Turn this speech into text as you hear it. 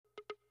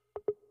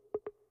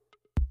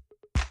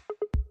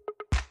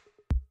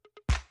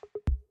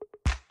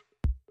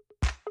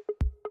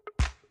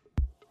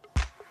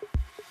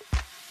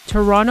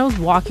Toronto's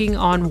Walking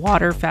on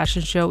Water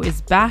fashion show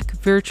is back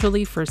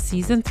virtually for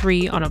season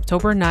 3 on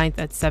October 9th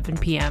at 7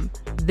 p.m.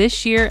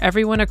 This year,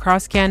 everyone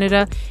across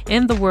Canada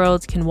and the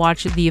world can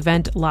watch the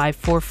event live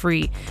for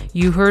free.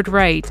 You heard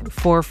right,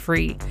 for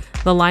free.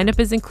 The lineup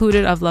is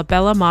included of La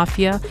Bella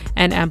Mafia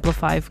and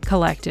Amplify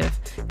Collective.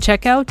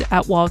 Check out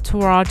at Wow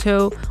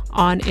Toronto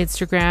on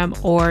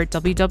Instagram or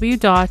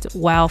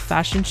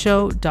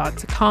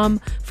www.wowfashionshow.com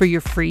for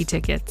your free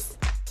tickets.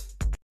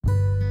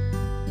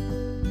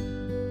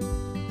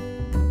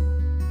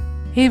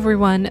 Hey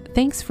everyone,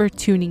 thanks for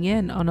tuning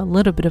in on a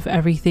little bit of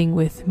everything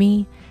with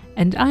me,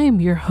 and I am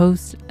your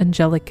host,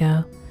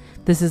 Angelica.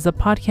 This is a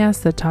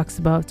podcast that talks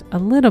about a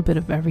little bit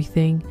of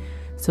everything,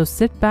 so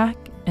sit back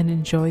and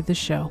enjoy the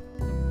show.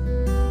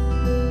 Let's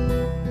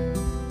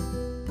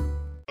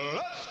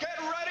get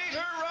ready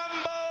to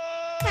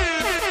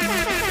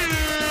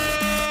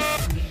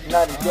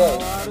rumble!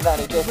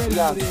 90 days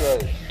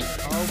Fiance.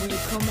 Oh, we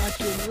come at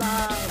you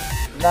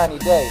live. 90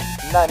 days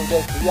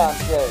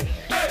Fiance.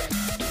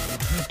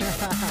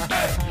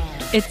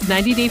 It's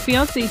 90 Day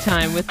Fiance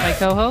time with my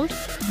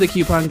co-host, The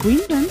Coupon Queen.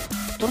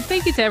 Well,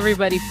 thank you to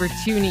everybody for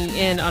tuning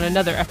in on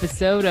another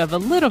episode of A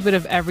Little Bit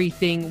of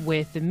Everything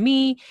with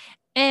me.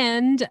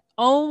 And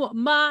oh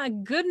my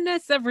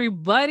goodness,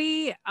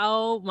 everybody.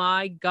 Oh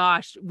my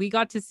gosh. We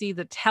got to see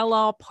the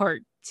tell-all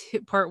part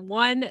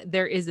 1.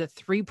 There is a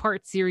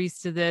 3-part series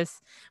to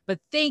this, but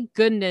thank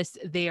goodness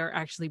they are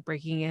actually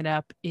breaking it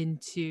up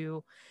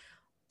into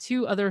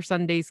 2 other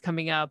Sundays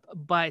coming up.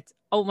 But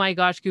oh my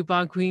gosh,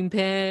 Coupon Queen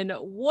Pin,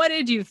 what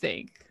did you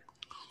think?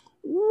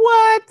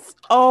 What?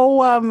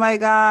 Oh my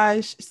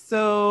gosh.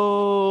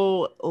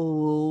 So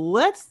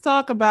let's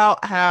talk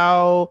about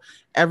how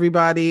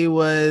everybody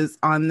was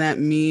on that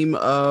meme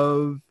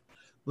of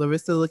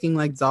Larissa looking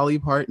like Dolly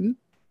Parton.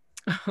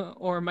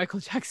 Or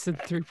Michael Jackson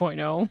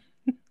 3.0.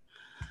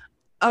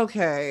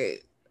 Okay.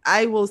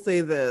 I will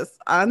say this.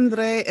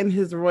 Andre and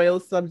his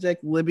royal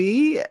subject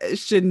Libby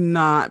should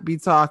not be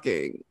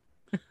talking.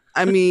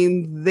 I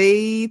mean,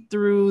 they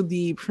threw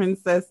the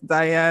Princess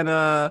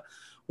Diana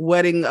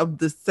wedding of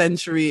the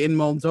century in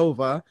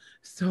Moldova.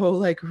 So,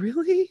 like,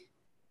 really?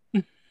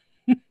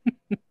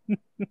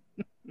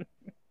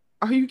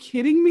 Are you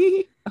kidding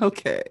me?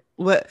 Okay.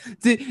 What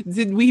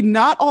did we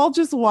not all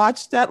just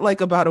watch that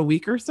like about a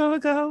week or so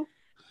ago?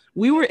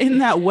 We were in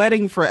that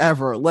wedding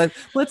forever.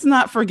 Let's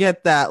not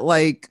forget that.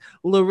 Like,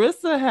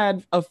 Larissa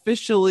had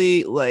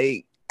officially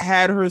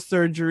had her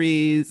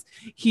surgeries,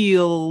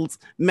 healed,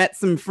 met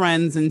some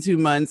friends in 2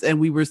 months, and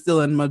we were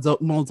still in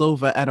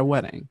Moldova at a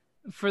wedding.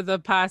 For the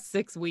past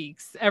 6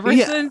 weeks. Ever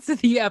since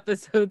the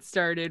episode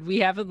started, we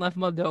haven't left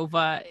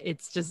Moldova.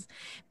 It's just,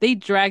 they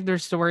dragged their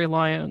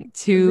storyline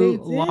too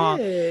long.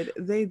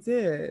 They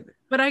did.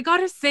 But I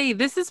gotta say,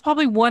 this is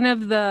probably one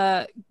of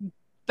the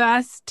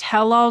best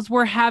tell-alls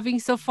we're having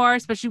so far,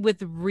 especially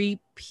with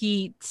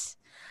repeat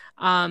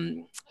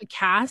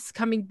cast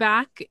coming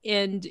back,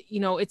 and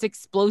it's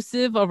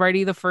explosive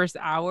already the first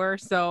hour,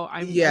 so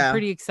I'm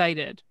pretty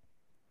excited.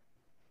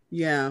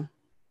 It's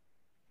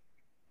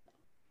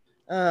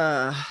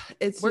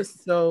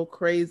just so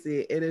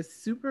crazy. It is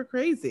super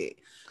crazy.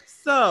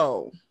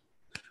 So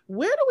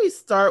where do we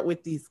start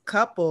with these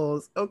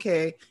couples?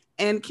 Okay,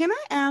 and can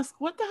I ask,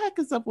 what the heck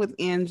is up with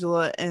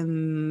Angela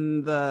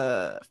and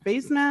the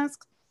face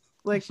mask?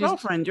 Like,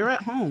 girlfriend, you're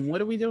at home.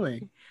 What are we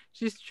doing?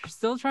 She's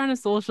still trying to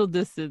social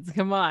distance.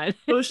 Come on.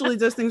 Socially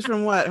distance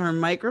from what? Her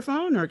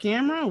microphone? Her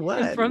camera?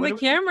 What? From the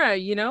camera,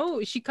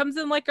 she comes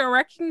in like a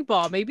wrecking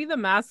ball. Maybe the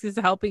mask is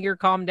helping her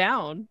calm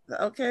down.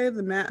 Okay,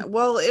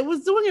 well, it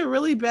was doing a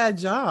really bad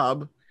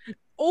job.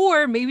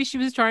 Or maybe she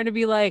was trying to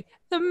be like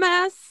the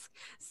Masked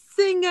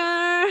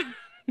Singer.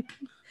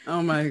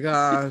 Oh my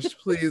gosh,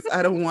 please.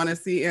 I don't want to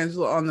see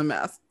Angela on the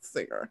Masked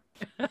Singer.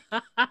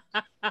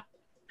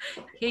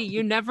 Hey,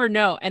 you never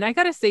know. And I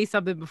got to say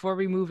something before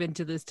we move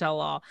into this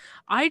tell-all.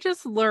 I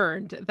just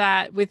learned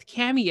that with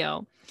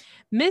Cameo,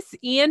 Miss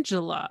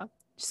Angela,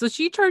 so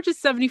she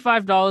charges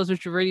 $75,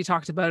 which we already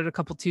talked about it a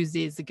couple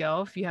Tuesdays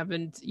ago. If you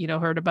haven't,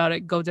 heard about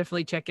it, go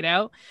definitely check it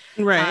out.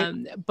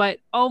 Right. But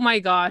oh my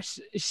gosh,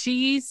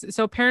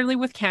 so apparently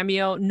with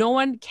Cameo, no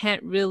one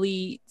can't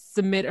really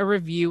submit a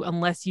review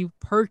unless you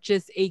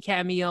purchase a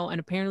Cameo, and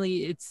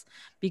apparently it's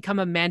become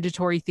a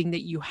mandatory thing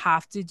that you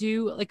have to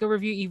do like a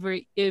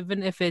review,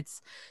 even if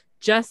it's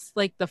just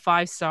like the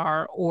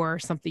 5-star or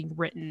something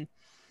written.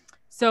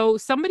 So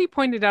somebody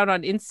pointed out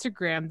on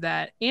Instagram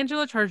that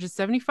Angela charges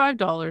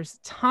 $75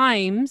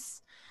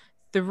 times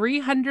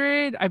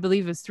 300, I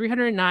believe it's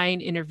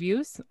 309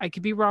 interviews. I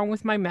could be wrong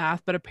with my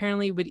math, but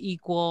apparently it would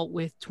equal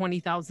with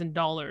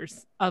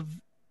 $20,000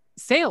 of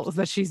sales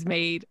that she's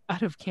made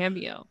out of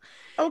Cameo.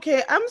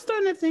 Okay, I'm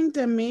starting to think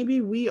that maybe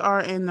we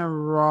are in the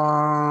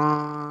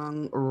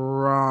wrong,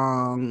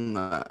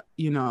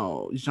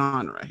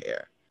 genre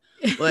here.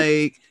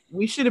 Like,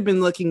 we should have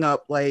been looking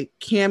up like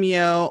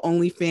Cameo,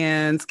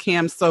 OnlyFans,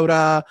 Cam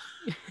Soda.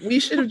 We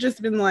should have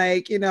just been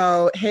like,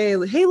 hey,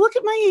 look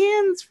at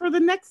my hands for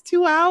the next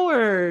 2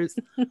 hours.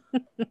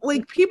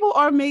 Like, people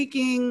are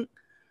making,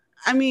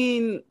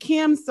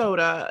 Cam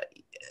Soda,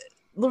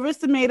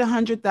 Larissa made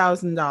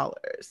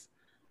 $100,000.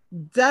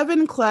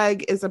 Devin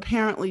Clegg is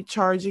apparently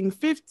charging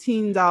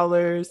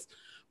 $15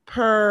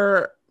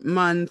 per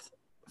month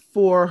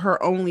for her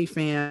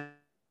OnlyFans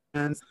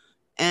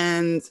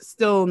and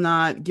still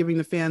not giving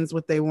the fans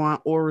what they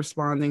want or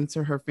responding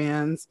to her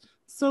fans.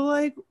 So,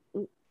 like,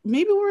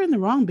 maybe we're in the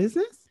wrong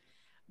business.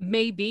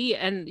 Maybe.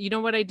 And you know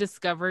what I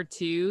discovered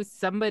too?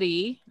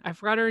 Somebody, I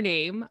forgot her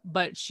name,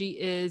 but she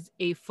is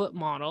a foot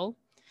model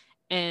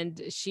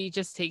and she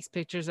just takes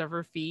pictures of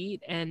her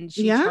feet and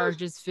she Yeah.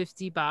 charges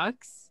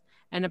 $50.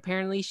 And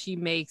apparently she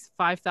makes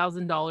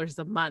 $5,000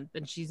 a month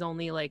and she's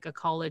only like a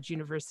college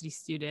university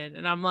student.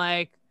 And I'm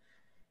like,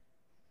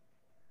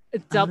 I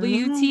don't know.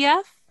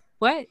 WTF?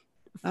 What?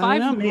 I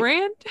don't know. 5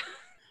 grand?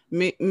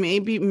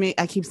 Maybe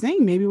I keep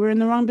saying maybe we're in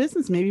the wrong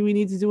business. Maybe we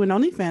need to do an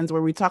OnlyFans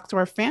where we talk to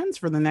our fans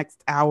for the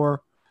next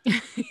hour.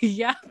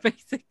 Yeah,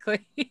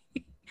 basically.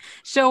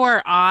 Show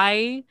our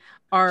eye,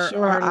 Show our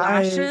our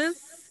eyes.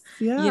 lashes.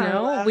 Yeah, You our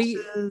know, we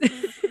lashes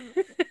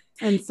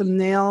and some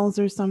nails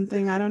or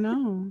something. I don't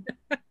know.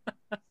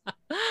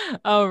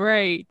 all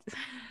right.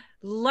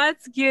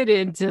 Let's get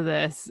into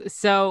this.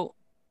 So,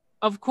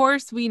 of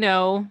course, we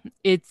know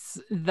it's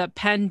the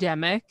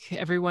pandemic.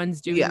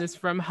 Everyone's doing Yeah. this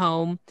from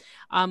home,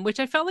 which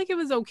I felt like it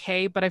was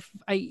okay, but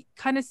I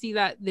kind of see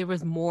that there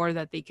was more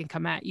that they can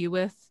come at you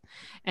with.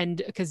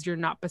 And because you're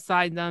not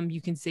beside them, you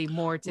can say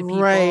more to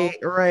people. Right.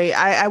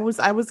 I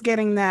was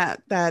getting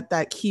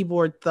that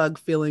keyboard thug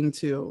feeling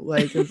too.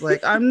 Like it's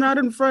like I'm not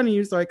in front of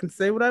you, so I can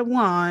say what I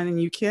want,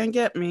 and you can't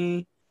get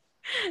me.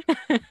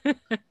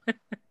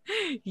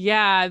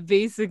 Yeah,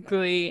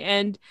 basically.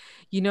 And,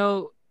 you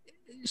know,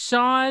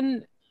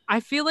 Sean,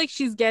 I feel like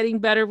she's getting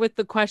better with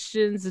the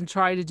questions and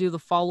try to do the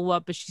follow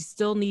up, but she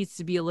still needs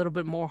to be a little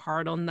bit more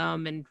hard on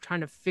them and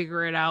trying to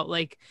figure it out,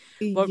 like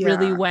what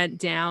really Yeah. went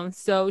down.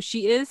 So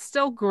she is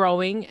still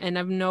growing, and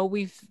I know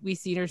we've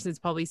seen her since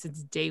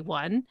day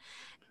one.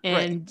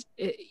 Right. And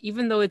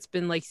even though it's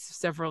been like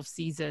several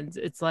seasons,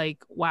 it's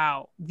like,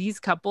 wow, these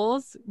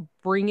couples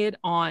bring it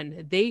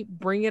on. They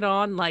bring it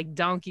on like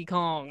Donkey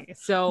Kong.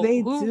 So They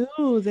who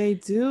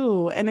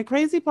do. And the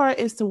crazy part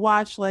is to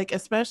watch, like,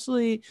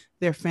 especially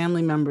their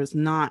family members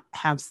not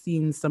have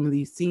seen some of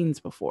these scenes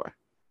before.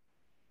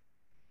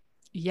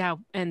 yeah,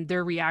 and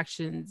their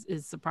reactions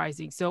is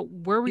surprising. So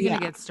where are we gonna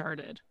Yeah. get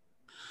started?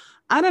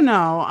 I don't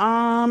know.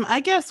 I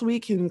guess we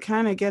can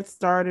kind of get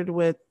started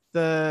with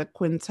the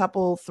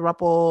quintuple,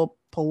 thruple,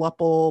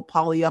 polyuple,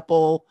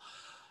 polyuple,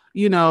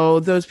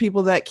 those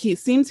people that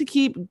seem to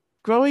keep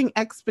growing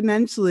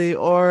exponentially,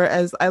 or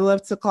as I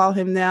love to call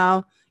him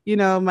now,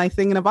 my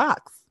thing in a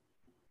box,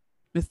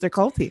 Mr.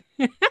 Colty.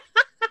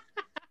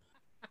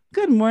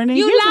 Good morning.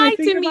 You Here's my lied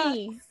thing to in a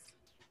me. box.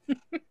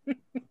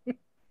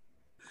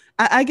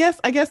 I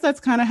guess that's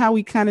kind of how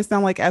we kind of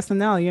sound like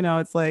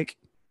SNL. It's like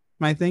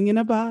my thing in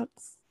a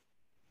box.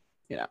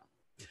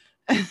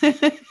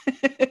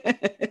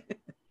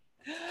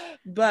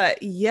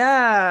 But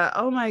yeah,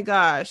 oh my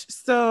gosh.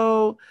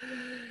 So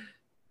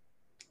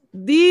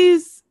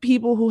these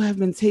people who have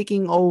been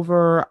taking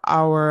over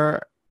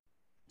our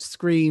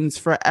screens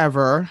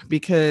forever,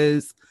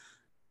 because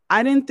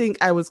I didn't think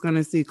I was going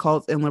to see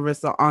Colt and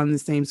Larissa on the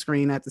same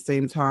screen at the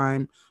same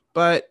time,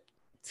 but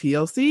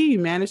TLC, you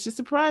managed to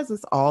surprise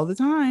us all the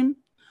time.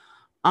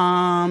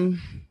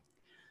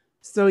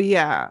 So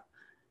yeah,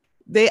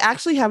 they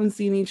actually haven't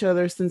seen each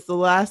other since the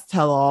last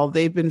tell-all.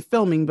 They've been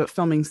filming, but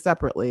filming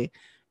separately.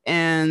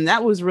 And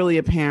that was really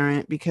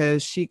apparent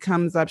because she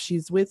comes up,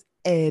 she's with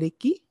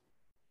Ericky.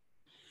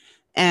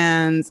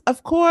 And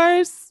of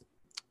course,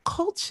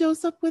 Colt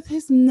shows up with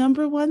his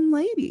number one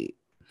lady,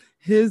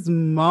 his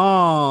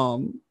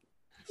mom.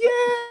 Yeah,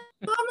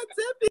 Mama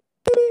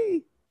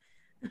Tippy.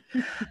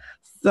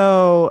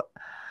 So,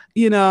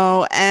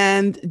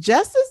 and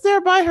Jess is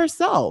there by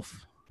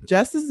herself.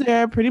 Jess is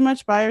there pretty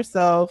much by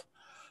herself.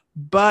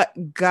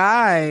 But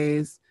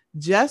guys,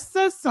 Jess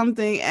says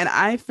something, and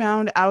I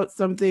found out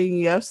something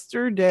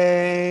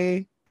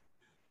yesterday.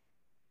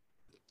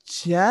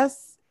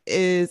 Jess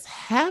is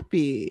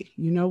happy.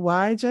 You know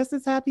why Jess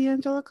is happy,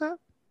 Angelica?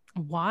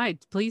 Why?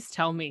 Please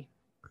tell me.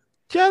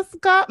 Just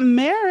got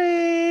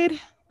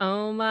married.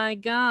 Oh my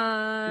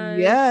god.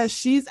 Yeah,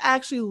 she's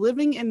actually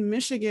living in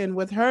Michigan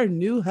with her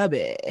new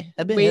hubby.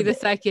 Wait a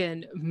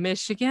second.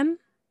 Michigan?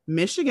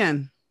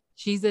 Michigan.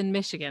 She's in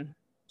Michigan.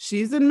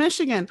 She's in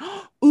Michigan.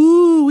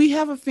 Ooh, we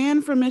have a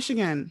fan from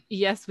Michigan.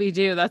 Yes, we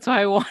do. That's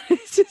why I wanted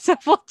to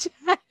double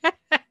check.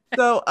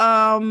 So,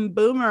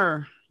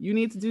 Boomer, you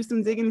need to do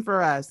some digging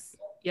for us.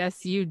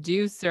 Yes, you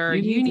do, sir.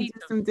 You need to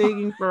do some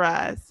digging for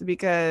us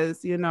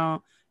because,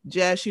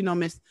 Jess,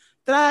 Miss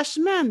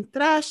Trashman.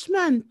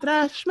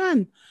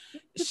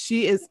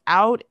 She is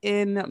out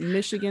in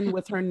Michigan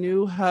with her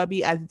new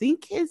hubby. I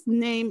think his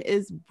name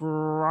is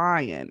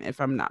Brian, if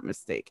I'm not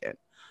mistaken.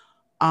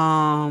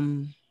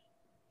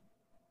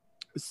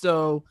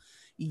 So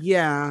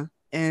yeah,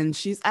 and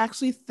she's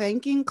actually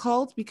thanking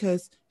Colt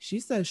because she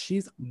says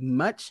she's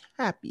much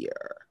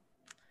happier.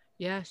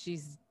 Yeah,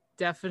 she's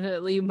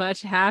definitely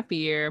much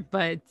happier,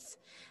 but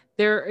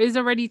there is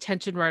already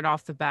tension right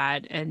off the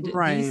bat, and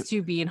Right. these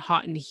two being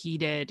hot and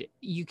heated,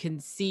 you can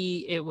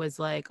see it was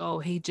like, oh,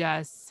 hey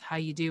Jess, how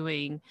you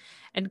doing?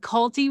 And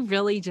Colty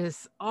really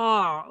just,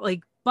 oh,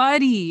 like,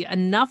 buddy,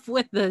 enough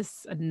with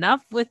this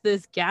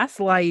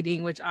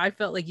gaslighting, which I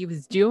felt like he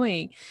was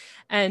doing.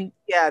 And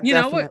Yeah, you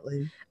know what,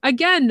 definitely.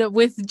 again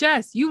with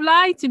Jess, you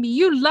lied to me,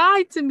 you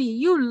lied to me,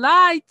 you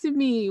lied to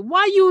me.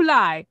 Why you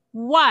lie? And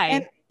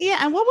Why? yeah,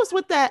 and what was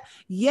with that?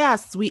 Yeah,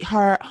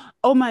 sweetheart.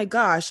 Oh my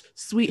gosh,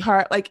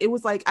 sweetheart. Like it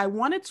was like I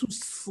wanted to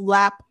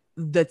slap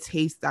the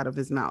taste out of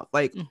his mouth.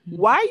 Like, Mhm.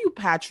 why are you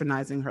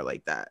patronizing her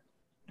like that?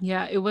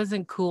 Yeah, it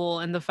wasn't cool.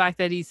 And the fact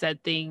that he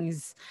said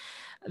things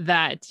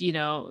that,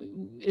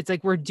 it's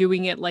like we're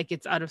doing it like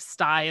it's out of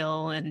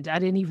style, and I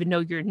didn't even know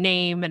your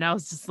name. And I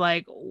was just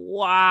like,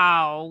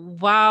 wow,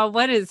 wow,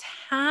 what is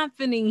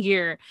happening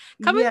here?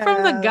 Coming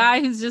from the Yeah, guy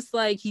who's just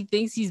like, he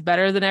thinks he's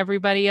better than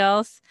everybody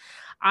else.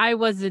 I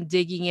wasn't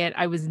digging it.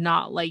 I was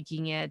not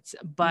liking it.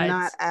 But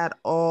not at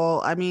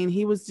all. I mean,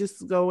 he was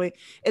just going.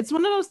 It's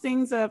one of those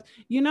things of,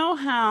 you know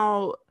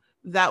how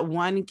that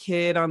one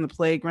kid on the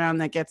playground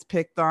that gets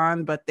picked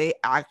on, but they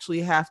actually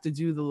have to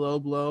do the low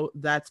blow.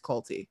 That's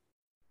culty.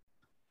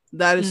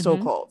 That is so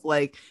mhm. cold.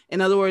 Like, in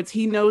other words,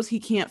 he knows he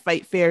can't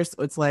fight fair.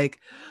 So it's like,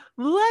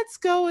 let's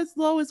go as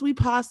low as we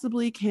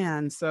possibly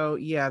can. So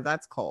yeah,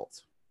 that's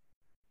cult.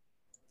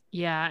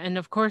 Yeah. And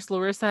of course,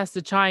 Larissa has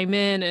to chime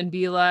in and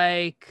be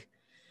like,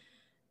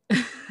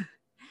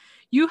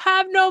 you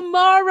have no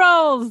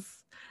morals.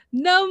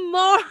 No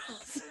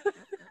morals.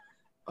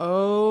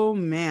 Oh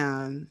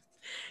man.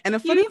 And the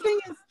You funny thing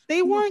is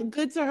they weren't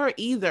good to her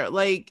either.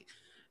 Like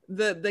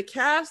the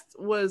cast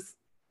was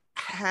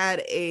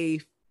had a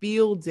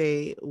field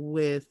day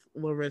with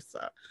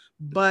Larissa.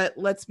 But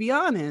let's be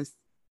honest,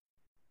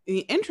 the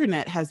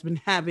internet has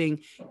been having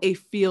a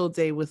field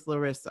day with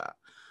Larissa.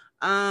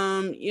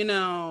 You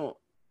know,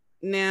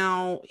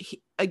 now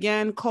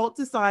again, Colt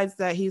decides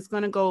that he's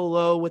going to go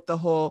low with the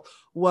whole,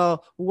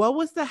 well, what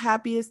was the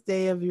happiest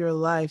day of your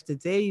life? The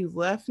day you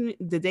left me,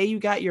 the day you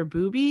got your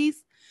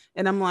boobies?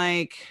 And I'm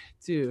like,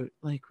 dude,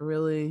 like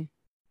really?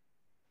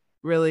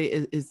 Really?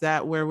 Is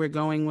that where we're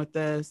going with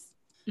this?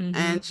 Mhm.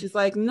 And she's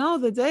like, no,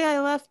 the day I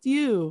left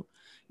you.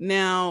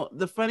 Now,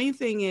 the funny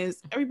thing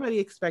is, everybody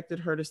expected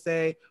her to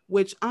say,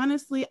 which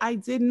honestly, I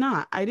did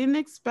not. I didn't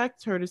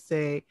expect her to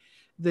say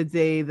the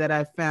day that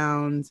I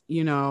found,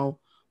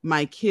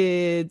 my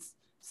kids.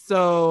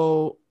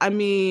 So, I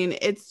mean,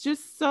 it's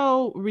just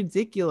so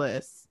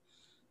ridiculous.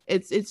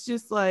 It's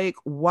just like,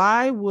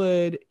 why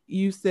would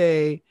you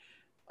say,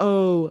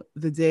 oh,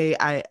 the day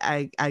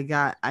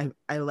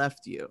I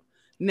left you?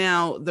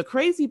 Now, the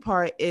crazy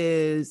part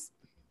is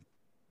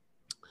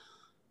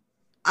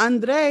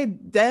Andre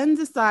then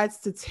decides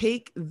to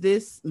take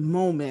this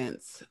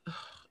moment,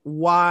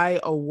 why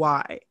oh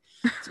why,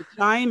 to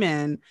chime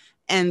in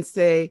and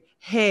say,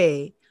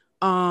 hey,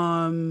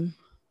 um,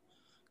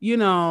 you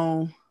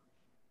know,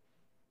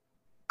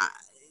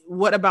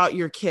 what about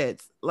your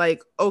kids?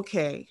 Like,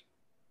 okay,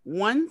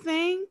 one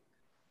thing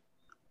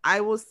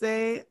I will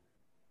say,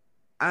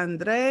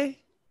 Andre,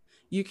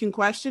 you can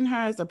question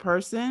her as a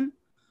person,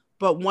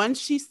 but once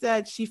she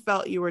said she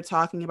felt you were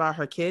talking about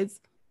her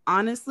kids,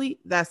 honestly,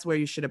 that's where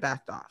you should have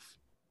backed off.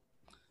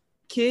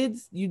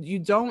 Kids, you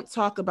don't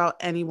talk about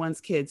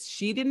anyone's kids.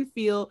 She didn't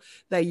feel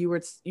that you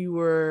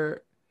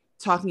were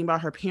talking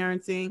about her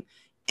parenting,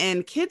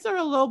 and kids are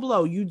a low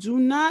blow. You do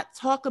not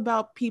talk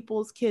about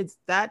people's kids.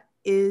 That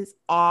is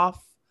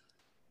off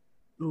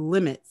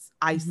limits.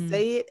 I Mhm.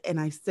 say it and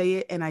I say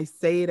it and I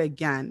say it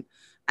again.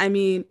 I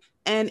mean,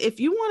 and if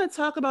you want to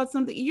talk about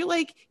something, you're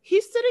like,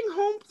 he's sitting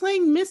home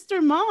playing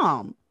Mr.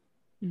 Mom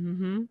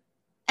Mhm.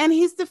 and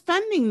he's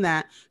defending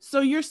that.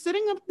 So you're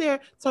sitting up there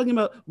talking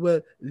about,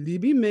 well,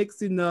 Libby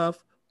makes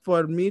enough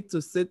for me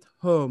to sit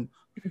home.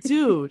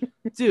 Dude,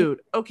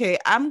 okay,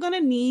 I'm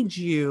gonna need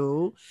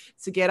you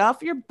to get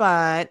off your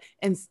butt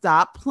and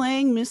stop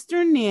playing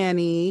Mr.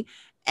 Nanny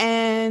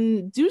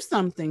and do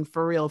something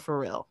for real, for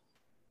real.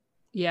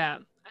 Yeah.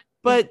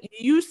 But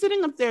you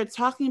sitting up there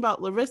talking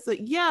about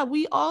Larissa, yeah,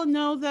 we all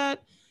know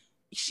that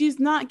she's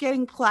not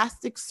getting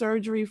plastic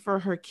surgery for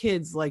her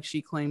kids like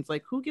she claims.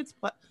 Like,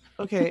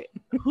 okay,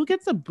 who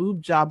gets a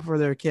boob job for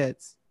their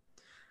kids?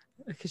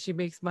 Because she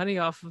makes money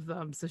off of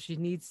them, so she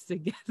needs to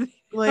get the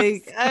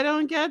Like, I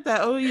don't get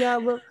that. Oh yeah,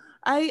 well,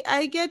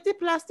 I get the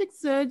plastic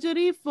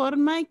surgery for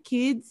my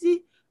kids.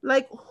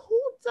 Like,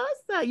 who does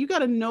that? You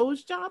got a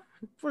nose job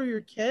for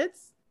your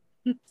kids?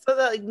 So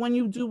that like, when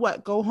you do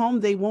what, go home,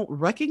 they won't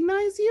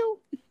recognize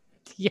you?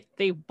 Yeah,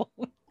 they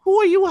won't. Who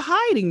are you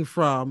hiding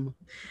from?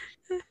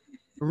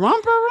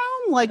 Romper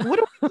room? Like, what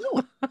are we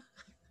doing?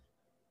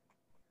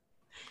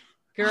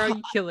 Girl,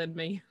 you killing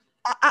me.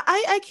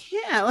 I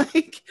can't.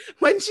 Like,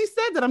 when she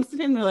said that, I'm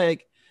sitting there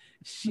like,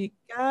 she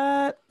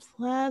got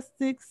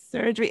plastic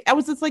surgery. I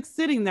was just like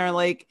sitting there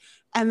like,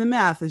 and the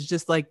math is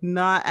just like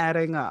not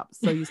adding up.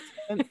 So you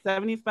spent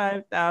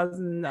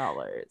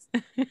 $75,000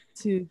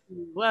 to do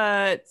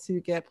what? To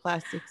get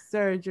plastic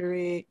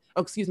surgery.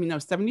 Oh, excuse me, no,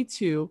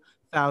 72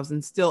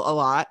 5,000, still a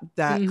lot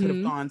that could have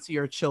Mhm. gone to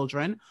your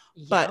children.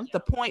 Yeah. But the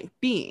point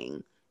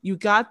being, you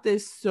got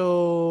this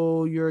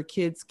so your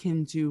kids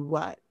can do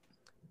what?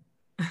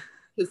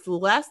 Because the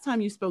last time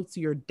you spoke to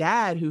your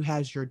dad, who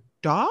has your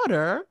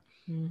daughter,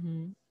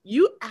 Mhm.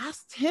 you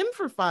asked him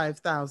for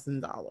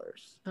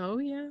 $5,000. Oh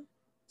yeah.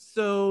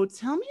 So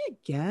tell me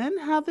again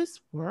how this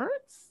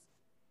works.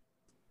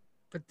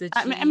 But did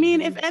I mean,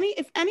 if she?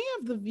 any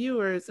of the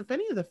viewers, if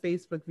any of the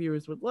Facebook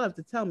viewers would love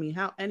to tell me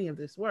how any of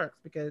this works,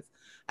 because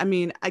I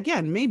mean,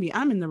 again, maybe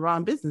I'm in the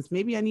wrong business.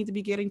 Maybe I need to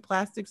be getting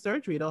plastic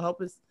surgery. It'll help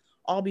us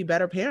all be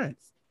better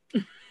parents.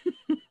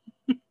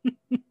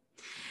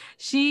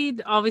 She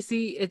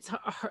obviously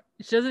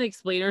she doesn't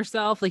explain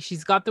herself. Like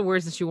she's got the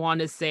words that she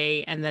wanted to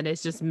say, and then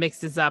it just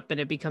mixes up and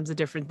it becomes a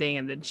different thing,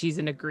 and then she's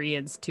in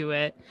agreement to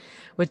it.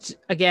 Which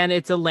again,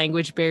 it's a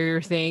language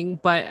barrier thing.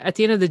 But at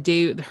the end of the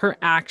day, her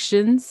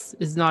actions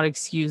is not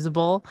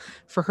excusable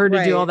for her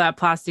to do all Right. that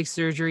plastic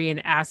surgery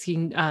and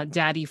asking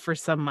daddy for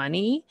some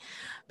money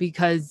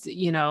because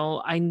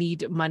I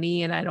need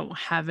money and I don't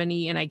have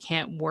any and I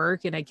can't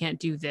work and I can't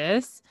do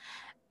this.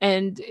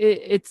 And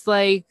it's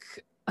like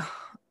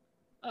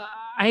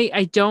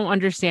I don't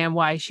understand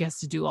why she has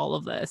to do all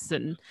of this.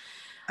 And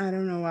I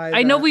don't know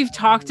I know either. we've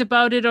talked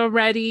about it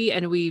already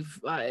and we've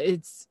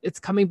it's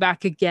coming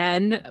back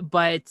again,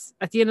 but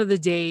at the end of the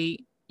day,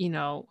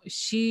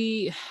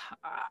 she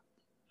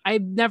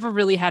I've never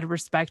really had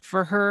respect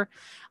for her.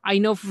 I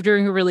know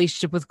during her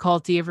relationship with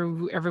Culty,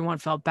 everyone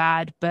felt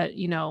bad, but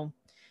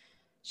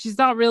she's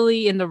not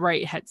really in the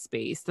right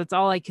headspace. That's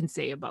all I can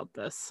say about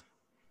this.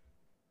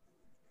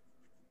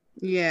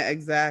 Yeah,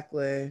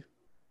 exactly.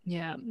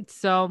 Yeah.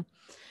 So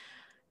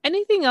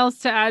anything else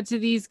to add to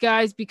these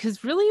guys?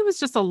 Because really it was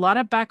just a lot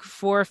of back and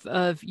forth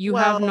of you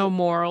have no Well,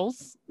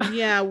 morals.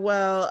 yeah,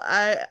 well,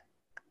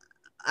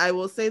 I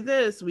will say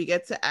this, we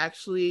get to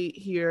actually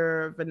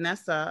hear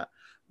Vanessa,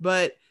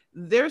 but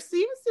there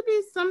seems to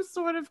be some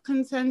sort of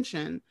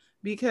contention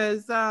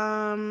because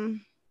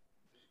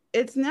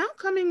it's now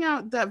coming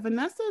out that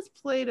Vanessa has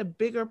played a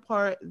bigger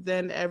part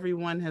than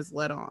everyone has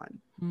let on.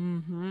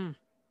 Mm-hmm.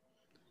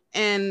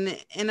 And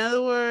in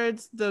other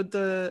words,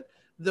 the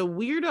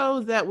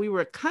weirdo that we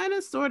were kind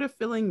of sort of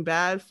feeling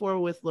bad for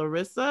with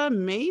Larissa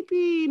may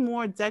be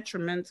more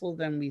detrimental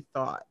than we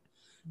thought.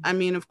 I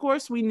mean, of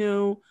course, we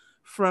knew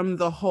from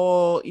the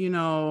whole,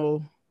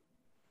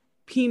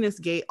 penis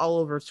gate all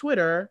over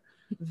Twitter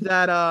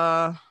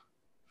that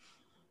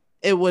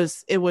it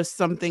was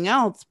something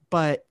else,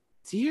 but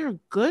dear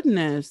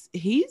goodness,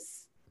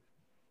 it's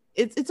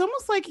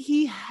almost like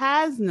he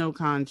has no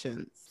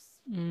conscience.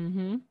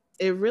 Mm-hmm.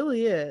 It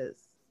really is.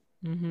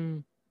 Mm-hmm.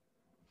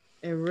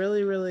 It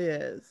really, really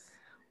is.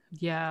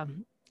 Yeah.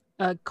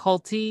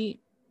 Culty,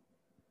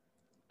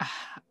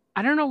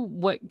 I don't know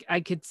what I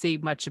could say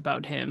much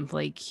about him.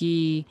 Like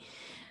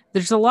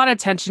there's a lot of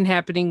tension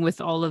happening with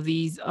all of There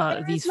is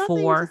these nothing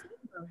to four. say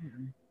about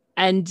him.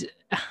 And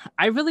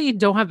I really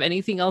don't have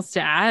anything else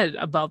to add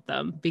about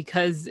them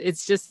because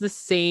it's just the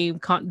same.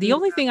 The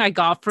only thing I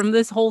got from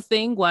this whole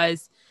thing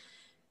was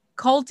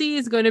culty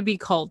is going to be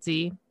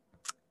culty.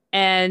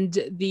 And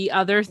the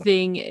other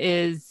thing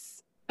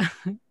is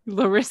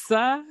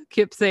Larissa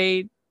kept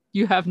saying,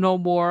 you have no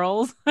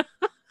morals.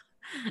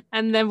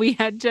 And then we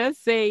had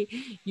just say,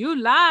 you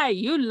lie,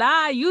 you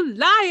lie, you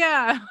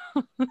liar.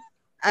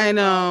 I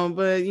know,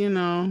 but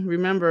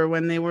remember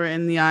when they were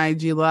in the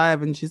IG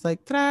live and she's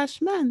like,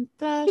 trash men,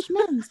 trash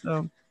men.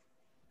 So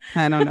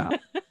I don't know.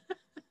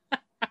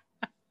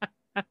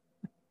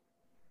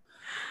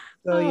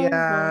 So Oh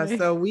yeah, boy.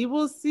 so we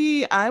will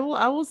see. I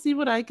will see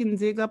what I can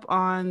dig up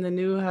on the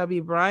new hubby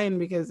Brian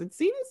because it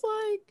seems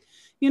like,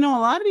 a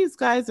lot of these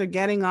guys are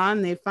getting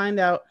on, they find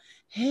out,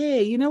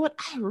 hey, you know what?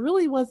 I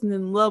really wasn't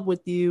in love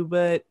with you,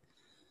 but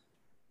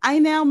I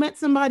now met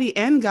somebody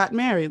and got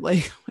married.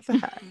 Like, what the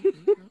heck?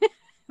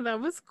 That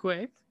was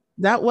quick.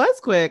 That was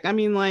quick. I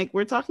mean, like,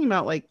 we're talking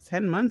about like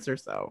 10 months or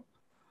so.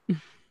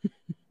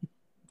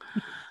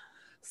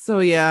 So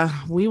yeah,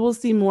 we will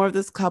see more of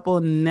this couple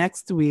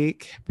next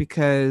week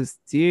because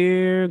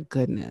dear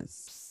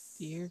goodness.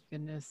 Dear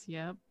goodness.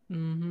 Yep.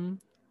 Mm-hmm.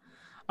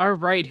 All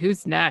right.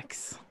 Who's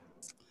next?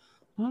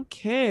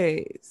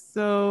 Okay.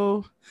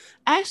 So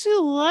actually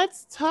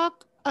let's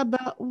talk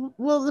about,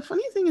 well, the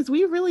funny thing is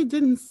we really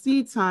didn't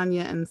see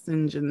Tanya and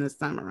Sinjin this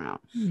time around.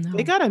 No.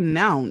 They got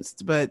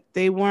announced, but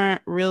no one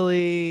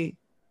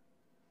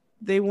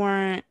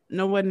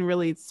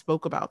really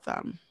spoke about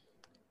them.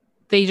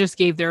 They just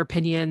gave their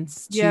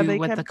opinions Yeah, to they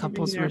what the kept giving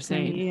couples their were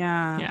saying. opinion.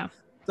 Yeah. Yeah.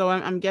 So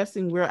I'm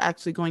guessing we're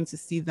actually going to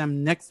see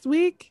them next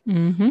week,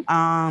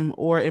 Mm-hmm.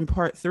 or in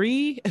part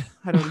 3.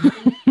 I don't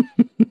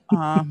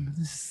know.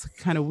 This is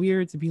kind of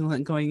weird to be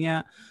going,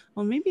 yeah,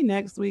 well, maybe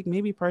next week,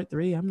 maybe part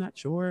 3. I'm not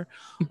sure.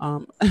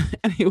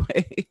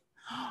 Anyway,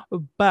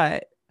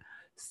 but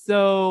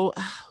so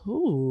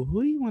who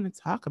do you want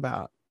to talk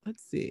about?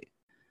 Let's see.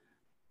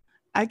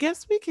 I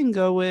guess we can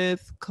go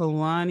with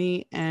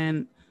Kalani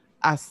and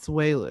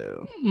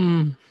Asuelu.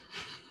 Mm.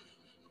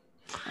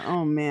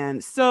 Oh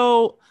man.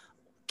 So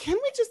can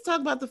we just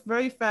talk about the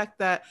very fact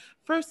that,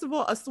 first of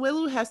all,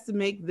 Asuelu has to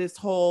make this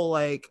whole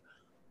like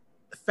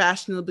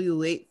fashionably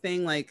late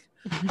thing, like,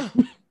 oh,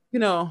 you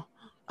know,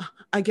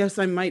 I guess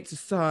I might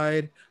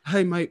decide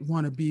I might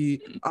want to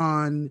be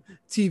on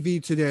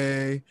TV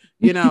today.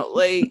 You know,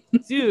 like,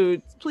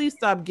 dude, please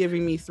stop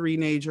giving me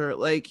three-nager.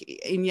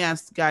 Like, and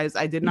yes, guys,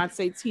 I did not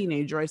say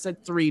teenager, I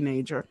said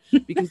three-nager,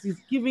 because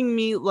he's giving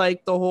me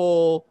like the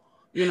whole,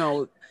 you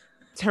know,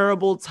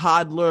 terrible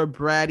toddler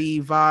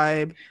bratty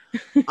vibe.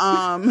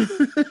 Um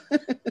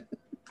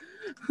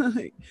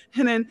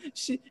and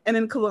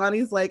then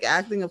Kalani's like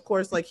acting, of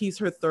course, like he's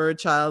her third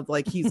child,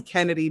 like he's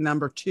Kennedy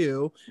number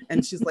 2,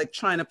 and she's like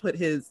trying to put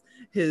his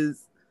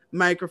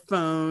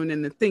microphone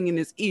and the thing in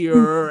his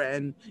ear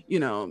and, you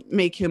know,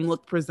 make him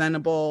look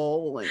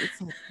presentable. And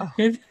it's like, oh.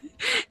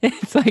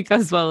 It's like,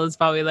 as well as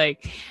probably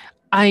like,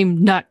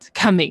 I'm not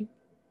coming.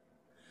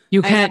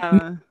 You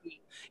can't.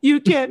 You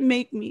can't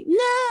make me.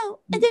 No,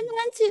 I didn't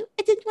want to.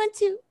 I didn't want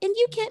to. And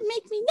you can't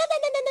make me. No, no,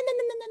 no, no, no,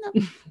 no, no, no,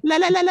 no. La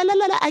la la la la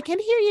la la. I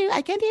can't hear you.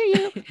 I can't hear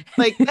you.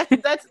 Like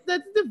that's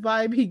the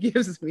vibe he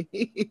gives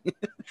me.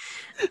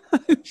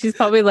 She's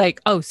probably like,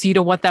 oh, so you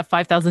don't want that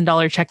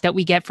 $5,000 check that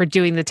we get for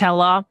doing the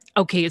tell-all?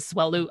 Okay,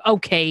 Asuelu.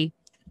 Okay.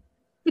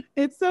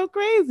 It's so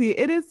crazy.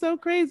 It is so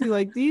crazy.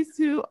 Like these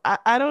two,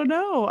 I don't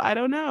know. I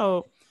don't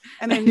know.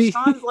 And then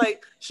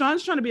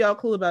Sean's trying to be all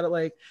cool about it,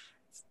 like,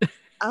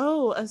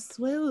 oh,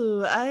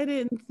 Asuelu, I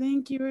didn't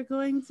think you were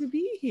going to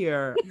be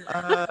here.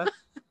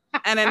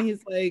 And then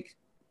he's like,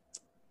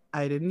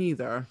 I didn't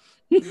either.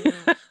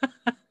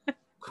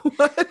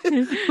 What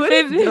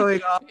is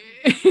going on?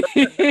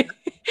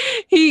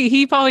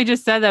 He probably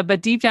just said that, but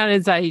deep down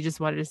inside, he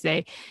just wanted to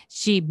say,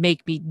 she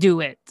make me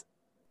do it.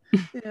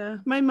 Yeah,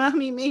 my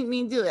mommy made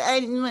me do it. I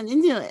didn't want to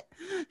do it.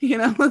 You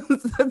know,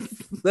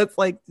 that's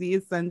like the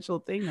essential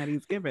thing that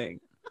he's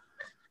giving.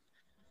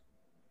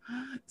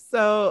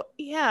 So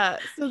yeah,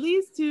 so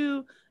these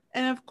two,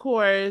 and of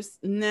course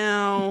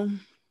now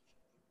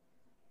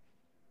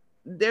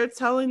they're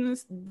telling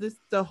this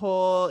the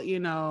whole, you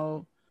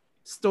know,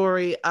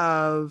 story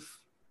of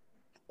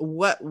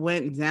what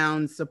went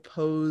down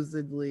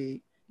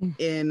supposedly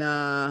in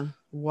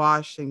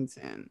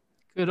Washington.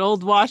 Good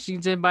old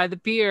Washington by the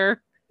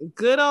pier.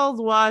 Good old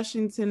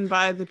Washington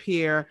by the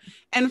pier.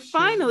 And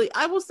finally,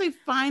 I will say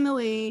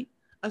finally,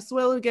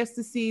 Asuelu gets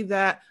to see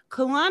that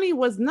Kalani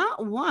was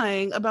not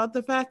lying about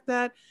the fact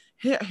that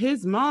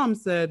his mom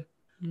said,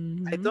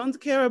 I don't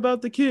care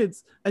about the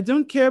kids. I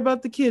don't care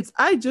about the kids.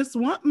 I just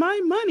want my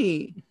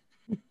money.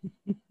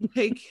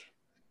 Like,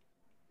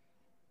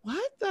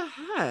 what the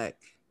heck?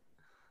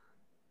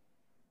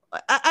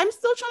 I'm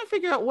still trying to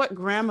figure out what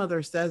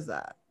grandmother says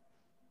that.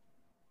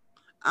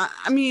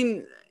 I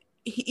mean,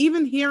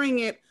 even hearing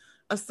it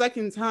a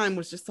second time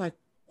was just like,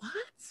 what?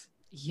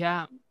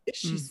 Yeah. Is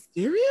she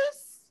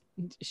serious?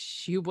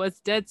 She was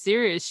dead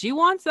serious. She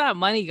wants that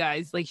money,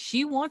 guys. Like,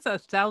 she wants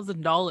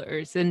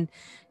 $1,000, and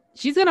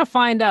she's gonna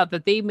find out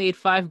that they made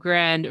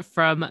 $5,000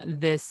 from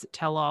this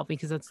tell-all,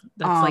 because that's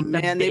like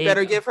man, the they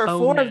better give her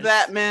bonus. 4 of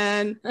that,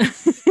 man.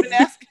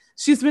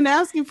 She's been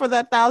asking for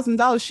that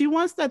 $1,000. She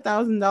wants that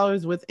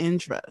 $1,000 with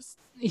interest.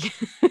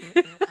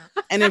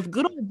 And if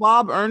good old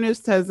Bob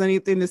Ernest has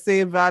anything to say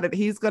about it,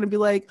 he's going to be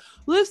like,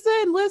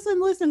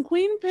 listen,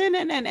 Queen Pin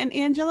and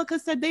Angelica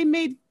said they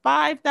made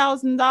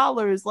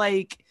 $5,000.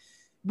 Like,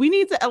 we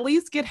need to at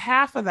least get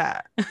half of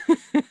that.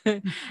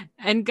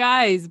 And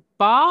guys,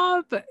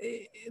 Bob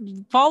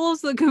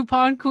follows the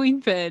coupon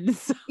Queen Pin.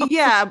 So.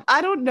 Yeah,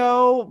 I don't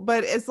know,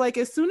 but it's like,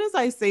 as soon as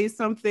I say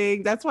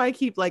something, that's why I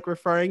keep like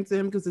referring to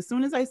him, because as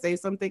soon as I say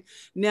something,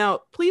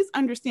 now please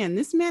understand,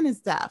 this man is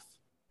deaf.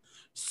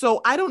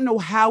 So I don't know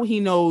how he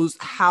knows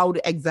how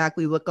to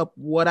exactly look up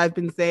what I've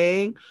been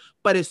saying,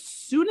 but as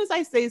soon as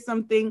I say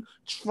something,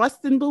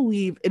 trust and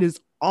believe it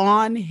is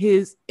on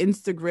his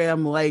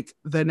Instagram like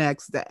the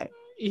next day.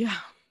 Yeah.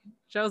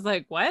 I was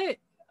like, what?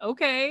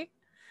 Okay.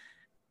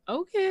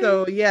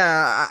 So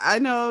yeah, I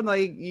know,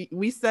 like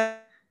we said,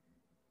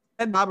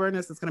 Bob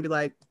Ernest is going to be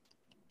like,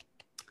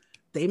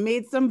 they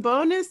made some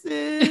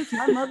bonuses.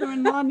 My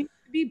mother-in-law needs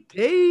to be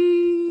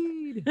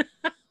paid.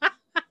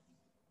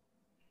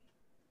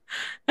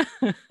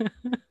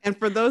 And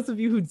for those of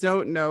you who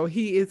don't know,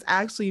 he is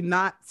actually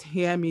not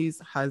Tammy's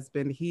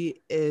husband.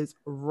 He is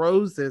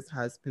Rose's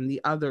husband, the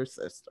other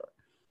sister.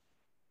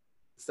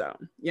 So,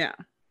 yeah.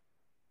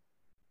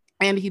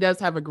 And he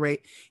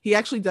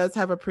actually does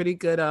have a pretty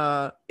good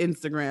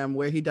Instagram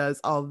where he does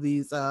all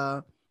these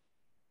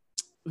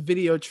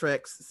video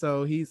tricks.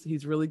 So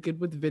he's really good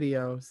with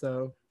video.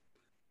 So,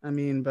 I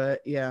mean,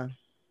 but yeah.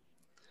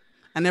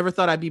 I never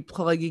thought I'd be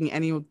plugging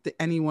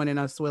anyone in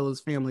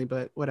Asuelu's family,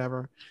 but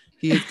whatever.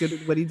 He is good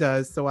at what he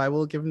does, so I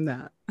will give him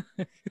that.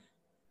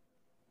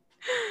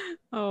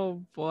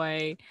 Oh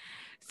boy.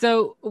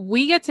 So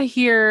we get to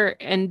hear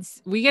and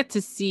we get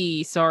to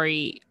see,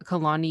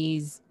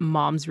 Kalani's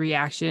mom's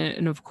reaction.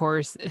 And of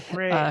course,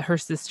 Right. her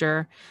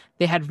sister.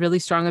 They had really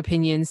strong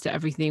opinions to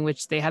everything,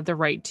 which they had the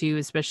right to,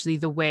 especially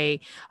the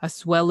way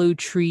Asuelu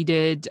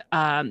treated,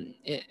 how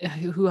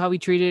he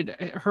treated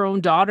her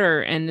own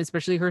daughter and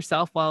especially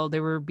herself while they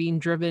were being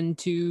driven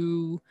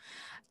to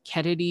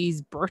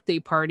Kennedy's birthday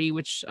party,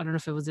 which I don't know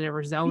if it was in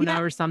Arizona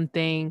Yeah. or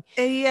something.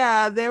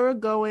 Yeah, they were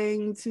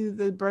going to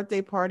the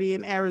birthday party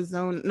in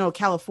Arizona, no,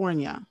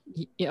 California.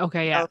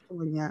 Okay, yeah.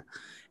 California.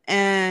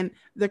 And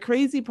the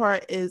crazy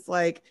part is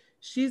like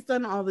she's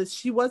done all this.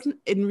 She wasn't,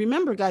 and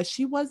remember, guys,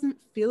 she wasn't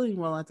feeling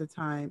well at the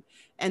time.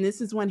 And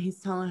this is when he's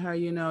telling her,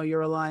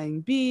 you're a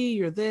lying bee,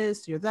 you're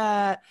this, you're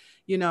that,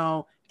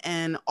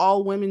 and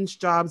all women's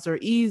jobs are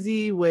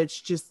easy,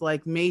 which just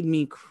like made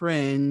me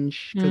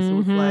cringe because it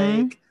was Mm-hmm.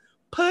 like,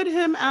 put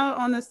him out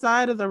on the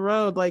side of the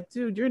road. Like,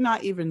 dude, you're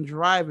not even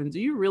driving.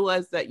 Do you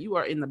realize that you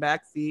are in the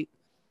back seat?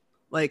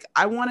 Like,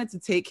 I wanted to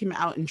take him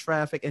out in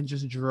traffic and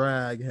just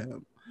drag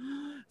him.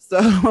 So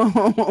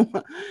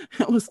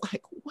it was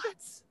like, what?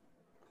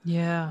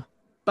 Yeah.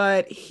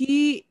 But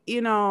he,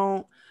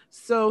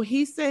 so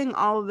he's saying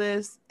all of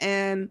this.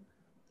 And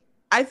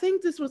I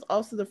think this was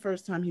also the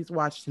first time he's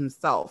watched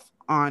himself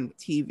on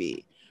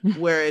TV,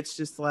 where it's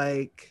just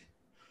like,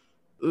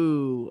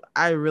 ooh,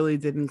 I really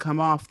didn't come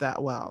off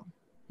that well.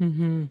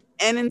 Mm-hmm.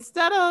 And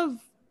instead of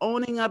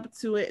owning up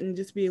to it and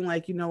just being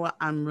like, you know what,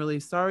 I'm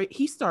really sorry,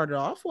 he started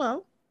off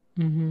well.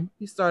 Mm-hmm.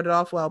 He started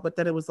off well, but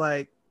then it was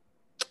like,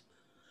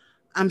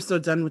 I'm so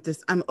done with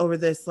this. I'm over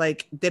this.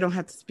 Like, they don't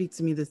have to speak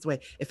to me this way.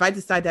 If I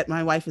decide that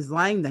my wife is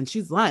lying, then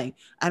she's lying.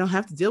 I don't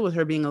have to deal with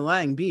her being a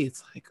lying bee.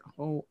 It's like,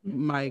 oh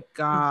my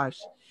gosh.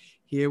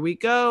 Here we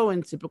go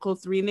in typical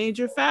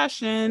three-nager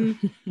fashion.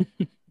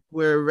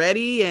 We're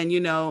ready. And,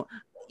 you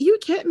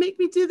can't make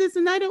me do this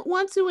and I don't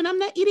want to. And I'm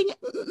not eating it.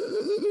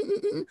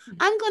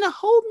 I'm going to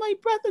hold my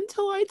breath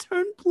until I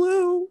turn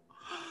blue.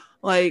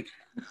 Like,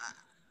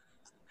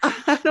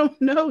 I don't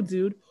know,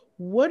 dude.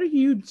 What are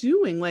you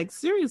doing? Like,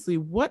 seriously,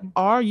 what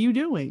are you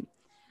doing?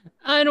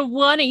 I don't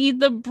want to eat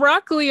the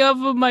broccoli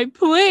off of my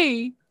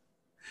plate.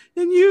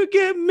 And you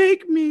can't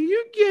make me.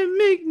 You can't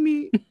make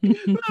me. Mommy,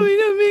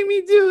 don't make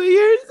me do it.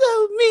 You're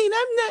so mean.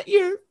 I'm not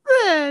your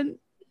friend.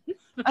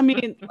 I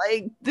mean,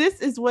 like, this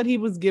is what he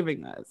was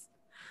giving us.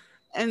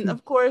 And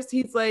of course,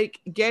 he's like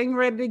getting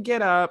ready to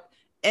get up.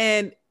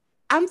 And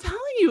I'm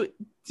telling you,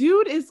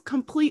 dude is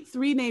complete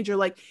three-nager.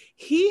 Like,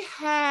 he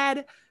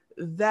had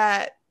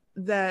that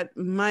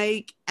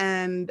mic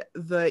and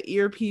the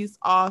earpiece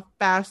off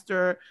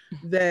faster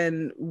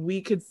than we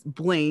could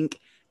blink.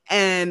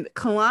 And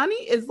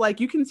Kalani is like,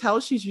 you can tell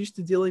she's used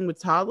to dealing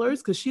with toddlers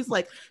because she's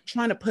like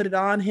trying to put it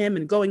on him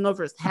and going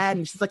over his head.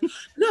 And she's like,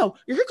 no,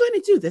 you're going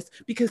to do this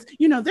because,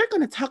 they're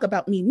going to talk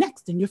about me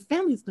next and your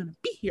family's going to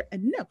be here.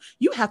 And no,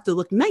 you have to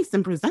look nice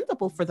and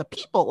presentable for the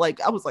people.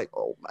 Like, I was like,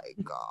 oh my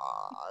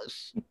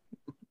gosh.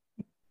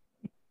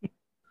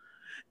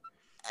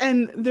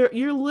 And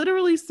you're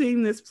literally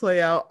seeing this play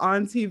out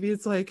on TV.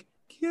 It's like,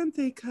 can't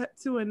they cut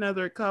to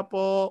another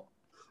couple?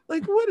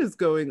 Like, what is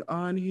going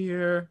on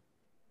here?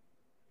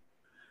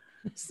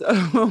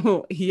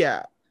 So,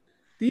 yeah,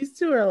 these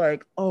two are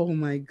like, oh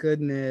my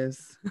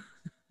goodness.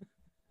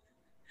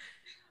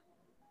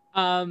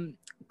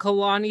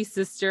 Kalani's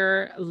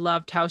sister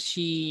loved how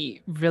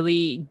she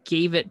really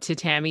gave it to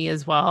Tammy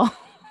as well.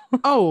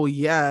 Oh,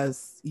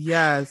 yes.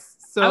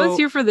 So I was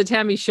here for the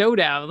Tammy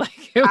showdown.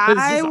 Like, it was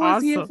I just was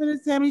awesome. here for the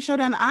Tammy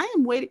showdown. I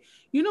am waiting.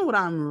 You know what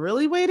I'm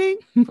really waiting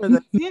for?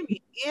 The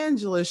Tammy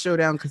Angela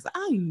showdown, because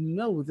I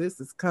know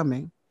this is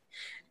coming.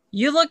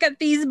 You look at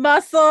these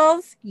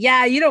muscles.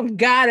 Yeah, you don't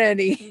got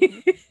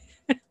any.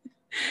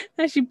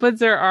 And she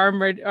puts her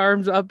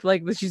arms up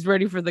like she's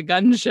ready for the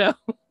gun show.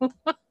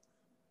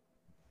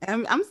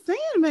 And I'm saying,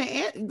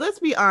 man, let's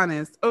be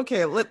honest.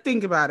 Okay, let's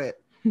think about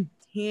it.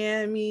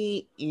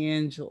 Tammy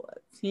Angela.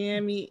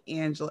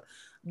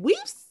 We've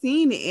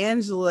seen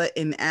Angela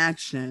in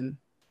action.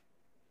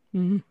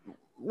 Mm-hmm.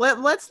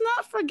 Let's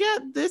not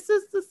forget, this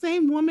is the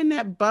same woman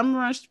that bum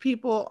rushed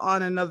people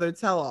on Another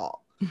Tell-All.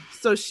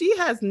 So she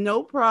has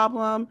no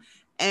problem,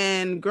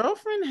 and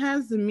girlfriend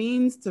has the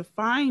means to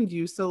find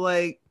you. So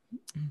like,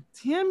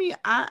 Tammy,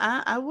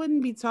 I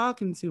wouldn't be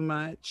talking too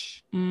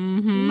much.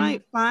 Mm-hmm. She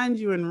might find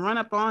you and run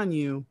up on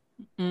you.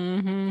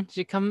 Mm-hmm.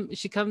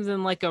 She comes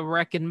in like a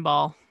wrecking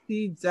ball.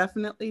 She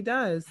definitely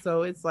does.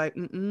 So it's like,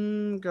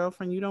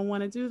 girlfriend, you don't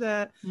want to do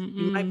that.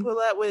 You might pull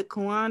that with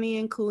Kalani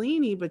and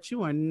Kalini, but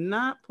you are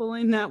not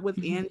pulling that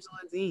with Angela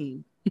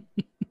Dean.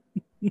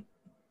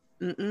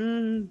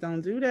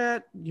 Don't do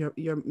that.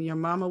 Your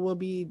mama will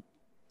be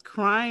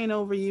crying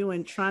over you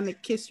and trying to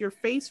kiss your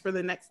face for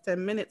the next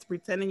 10 minutes,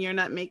 pretending you're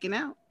not making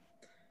out.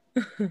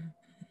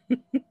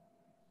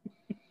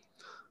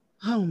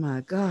 Oh my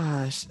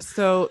gosh.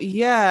 So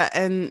yeah,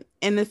 and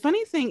the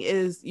funny thing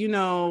is,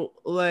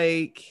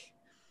 like,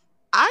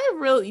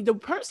 the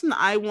person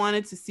I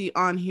wanted to see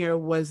on here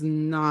was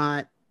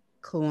not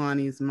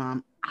Kalani's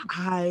mom.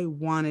 I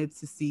wanted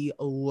to see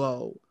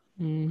Lo,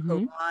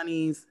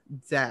 Kalani's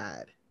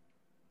dad.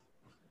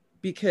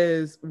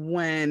 because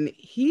when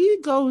he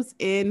goes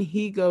in,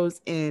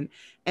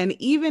 and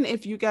even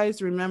if you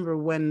guys remember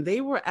when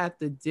they were at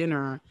the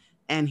dinner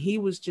and he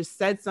was just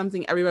said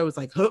something, everybody was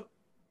like, huh,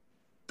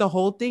 the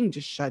whole thing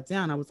just shut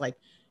down. I was like,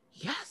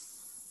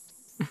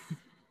 yes.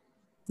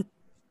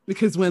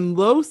 Because when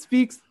Lo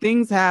speaks,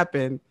 things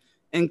happen,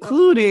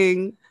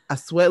 including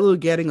Asuelu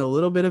getting a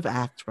little bit of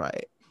act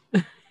right.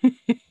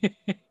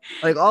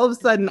 Like all of a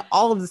sudden,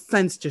 all of the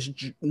sense just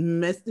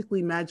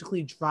mystically,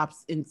 magically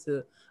drops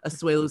into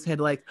Asuelu's head.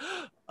 Like,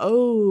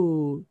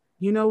 oh,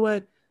 you know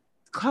what?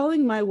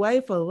 Calling my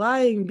wife a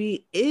lying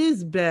bee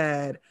is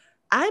bad.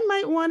 I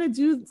might want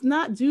to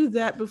not do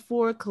that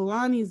before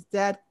Kalani's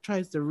dad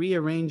tries to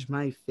rearrange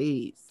my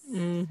face.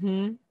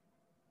 Mm-hmm.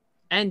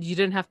 And you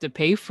didn't have to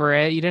pay for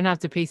it. You didn't have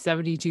to pay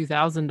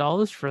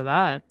 $72,000 for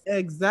that.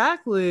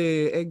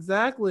 Exactly.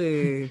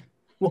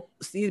 Well,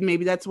 see,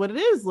 maybe that's what it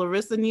is.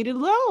 Larissa needed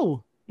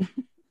Lo.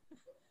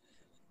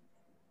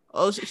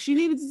 All she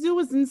needed to do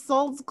was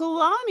insult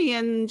Kalani,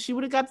 and she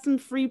would have got some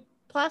free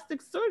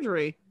plastic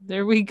surgery.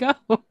 There we go.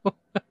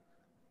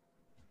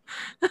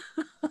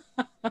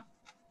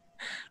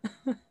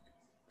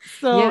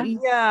 So Yeah.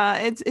 yeah,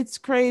 it's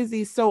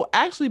crazy. So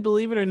actually,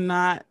 believe it or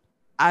not,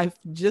 I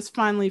just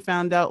finally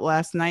found out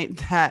last night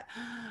that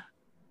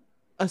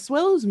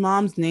Asuelo's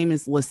mom's name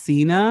is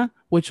Lucina,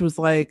 which was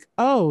like,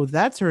 oh,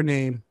 that's her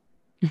name.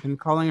 And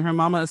calling her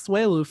mama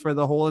Asuelu for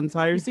the whole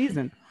entire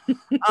season.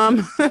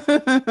 Um,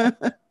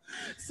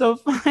 so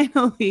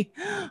finally,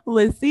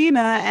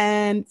 Lucina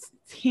and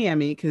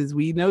Tammy, because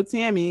we know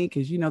Tammy,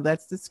 because you know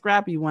that's the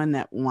scrappy one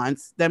that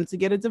wants them to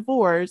get a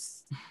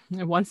divorce.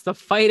 It wants to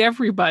fight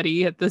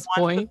everybody at this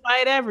point.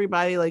 Fight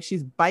everybody, like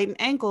she's biting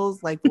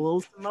ankles like the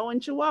little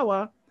Samoan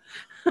Chihuahua.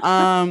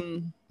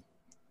 Um,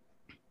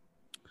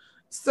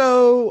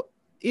 so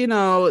you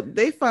know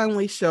they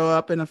finally show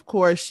up, and of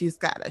course she's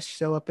got to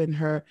show up in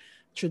her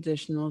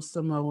traditional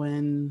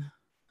Samoan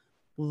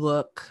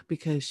look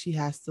because she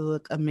has to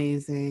look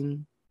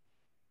amazing,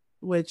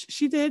 which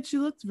she did. She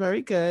looked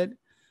very good.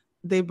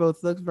 They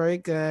both looked very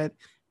good.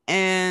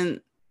 And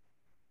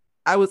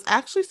I was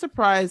actually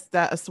surprised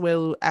that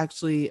Asuelu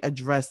actually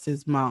addressed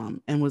his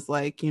mom and was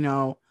like, you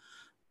know,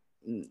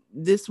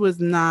 this was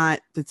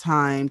not the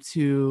time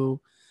to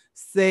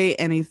say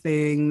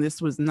anything.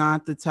 This was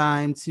not the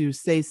time to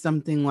say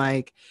something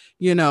like,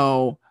 you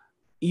know,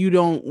 you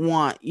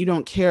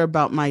don't care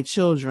about my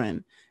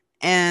children.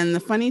 And the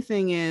funny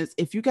thing is,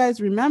 if you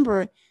guys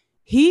remember,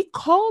 he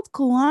called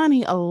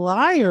Kalani a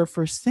liar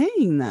for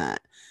saying that.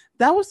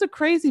 That was the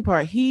crazy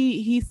part.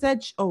 He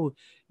said, "Oh,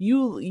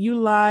 you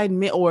lied,"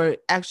 or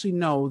actually,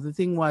 no. The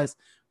thing was,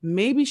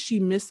 maybe she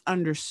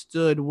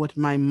misunderstood what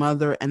my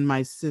mother and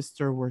my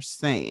sister were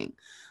saying.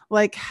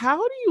 Like, how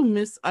do you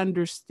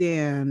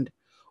misunderstand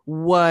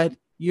what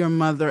your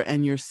mother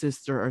and your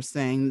sister are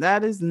saying?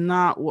 That is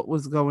not what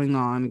was going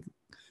on.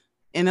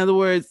 In other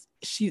words,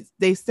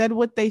 they said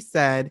what they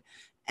said,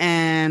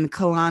 and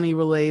Kalani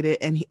related,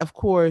 and of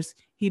course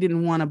he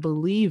didn't want to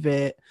believe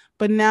it,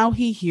 but now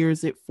he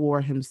hears it for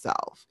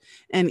himself.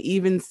 And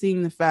even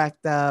seeing the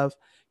fact of,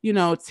 you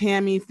know,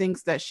 Tammy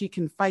thinks that she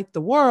can fight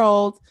the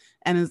world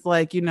and is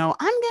like, you know,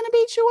 I'm gonna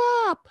beat you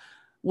up,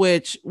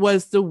 which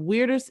was the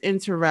weirdest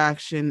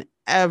interaction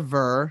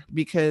ever,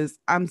 because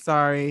I'm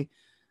sorry,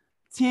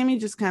 Tammy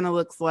just kind of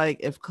looks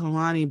like if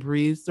Kalani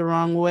breathes the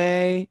wrong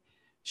way,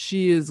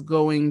 she was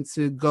going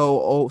to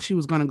go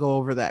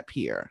over that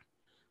pier.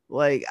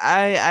 Like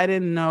I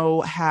didn't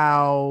know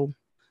how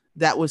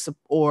that was,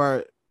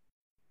 or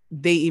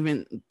they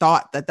even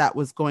thought that that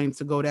was going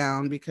to go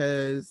down,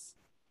 because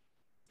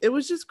it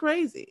was just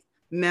crazy.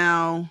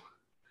 Now,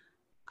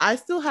 I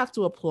still have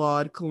to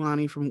applaud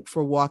Kalani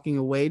for walking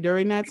away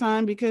during that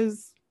time,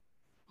 because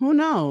who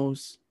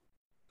knows?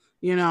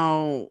 You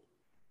know,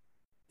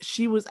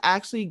 she was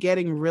actually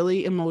getting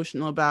really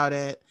emotional about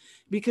it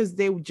because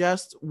they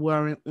just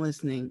weren't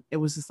listening. It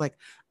was just like,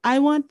 I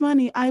want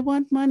money, I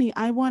want money,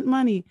 I want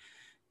money.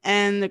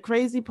 And the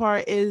crazy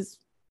part is,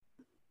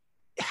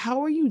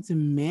 how are you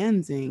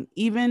demanding?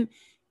 Even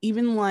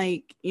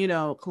like, you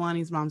know,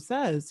 Kalani's mom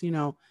says, you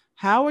know,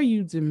 how are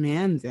you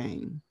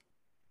demanding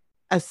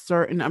a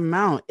certain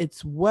amount?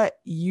 It's what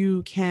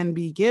you can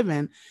be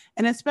given.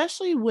 And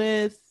especially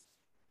with,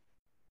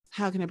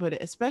 how can I put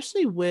it?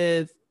 Especially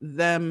with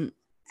them,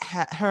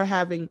 her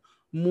having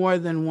more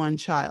than one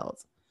child.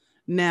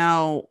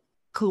 Now,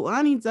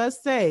 Kalani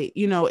does say,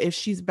 you know, if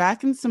she's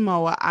back in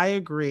Samoa, I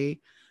agree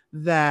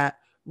that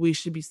we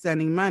should be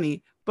sending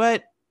money.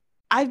 But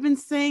I've been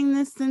saying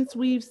this since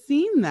we've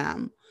seen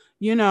them.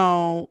 You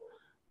know,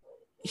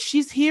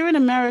 she's here in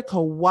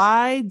America.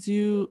 Why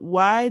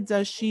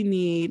does she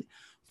need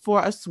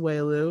for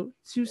Asuelu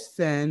to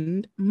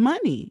send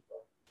money?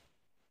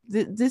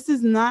 This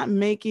is not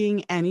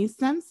making any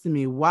sense to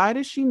me. Why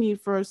does she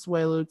need for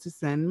Asuelu to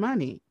send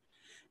money?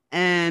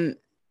 And,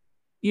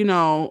 you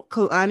know,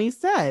 Kalani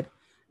said,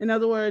 in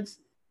other words,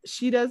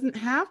 she doesn't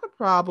have a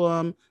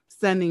problem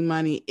sending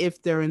money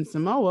if they're in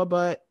Samoa,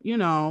 but, you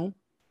know,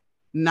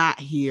 not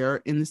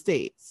here in the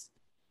States.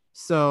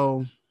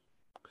 So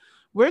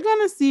we're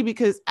gonna see,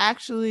 because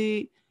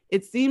actually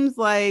it seems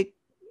like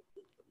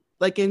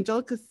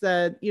Angelica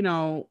said,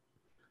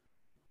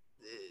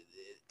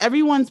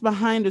 everyone's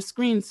behind a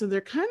screen, so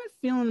they're kind of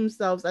feeling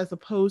themselves, as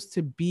opposed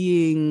to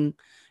being,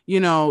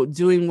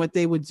 doing what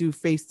they would do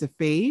face to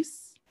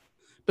face.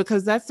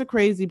 Because that's the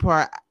crazy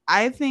part.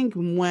 I think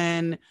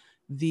when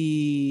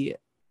the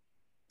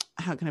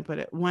how can I put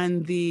it?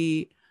 When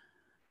the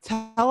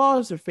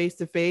tell-alls are face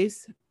to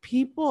face,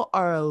 people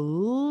are a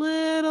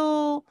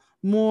little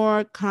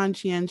more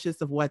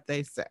conscientious of what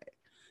they say.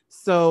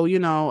 So,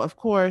 of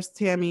course,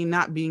 Tammy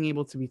not being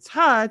able to be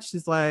touched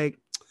is like,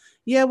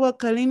 yeah, well,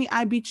 Kalini,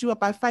 I beat you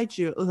up, I fight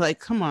you. Like,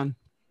 come on,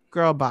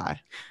 girl, bye.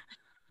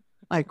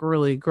 Like,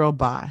 really, girl,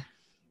 bye.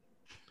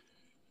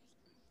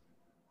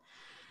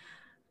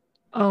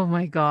 Oh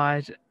my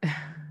God.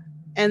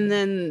 And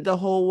then the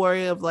whole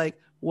worry of like,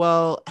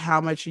 well, how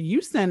much are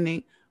you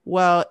sending?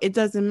 Well, it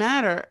doesn't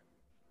matter.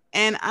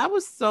 And I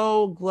was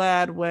so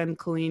glad when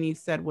Kalini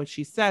said what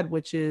she said,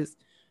 which is,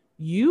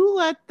 you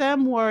let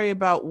them worry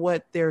about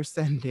what they're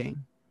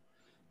sending.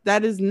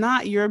 That is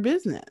not your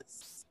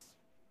business.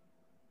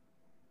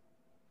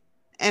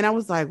 And I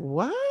was like,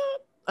 what?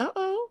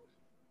 Uh-oh.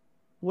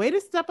 Way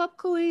to step up,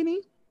 Kalini.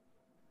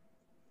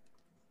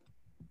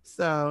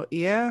 So,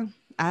 yeah,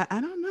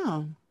 I don't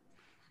know.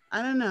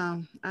 I don't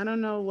know. I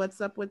don't know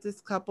what's up with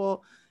this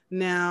couple.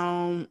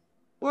 Now,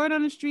 word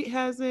on the street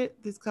has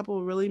it, this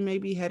couple really may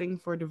be heading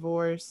for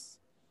divorce.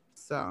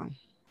 So,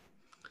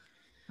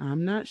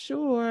 I'm not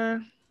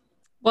sure.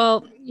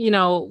 Well,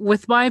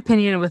 with my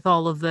opinion with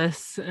all of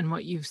this and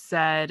what you've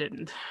said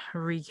and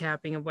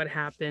recapping of what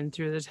happened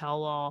through the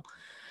tell-all,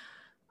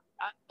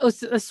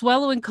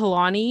 Asuelo and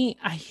Kalani,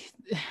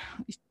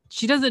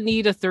 she doesn't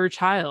need a third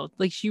child.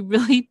 Like, she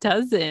really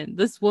doesn't.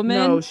 This No,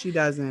 woman, she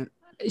doesn't.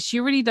 she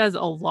already does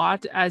a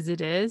lot as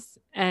it is.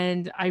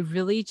 And I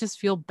really just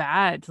feel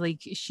bad. Like,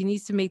 she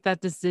needs to make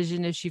that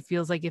decision if she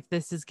feels like if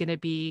this is going to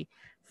be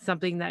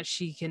something that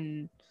she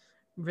can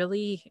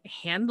really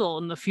handle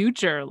in the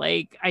future.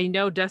 Like, I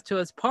know death to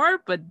us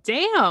part, but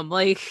damn,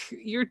 like,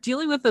 you're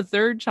dealing with a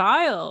third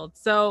child.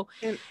 So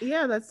And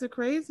yeah, that's the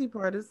crazy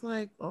part. It's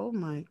like, oh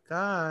my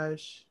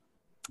gosh.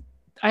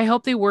 I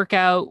hope they work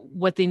out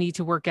what they need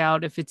to work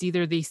out, if it's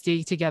either they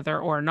stay together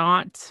or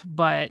not.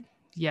 But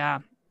yeah,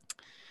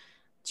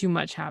 too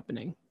much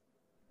happening.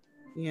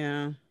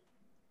 Yeah.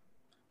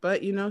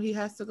 But he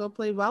has to go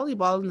play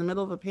volleyball in the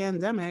middle of a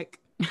pandemic.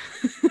 I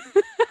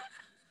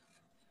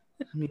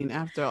mean,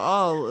 after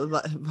all,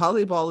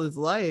 volleyball is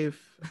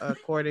life,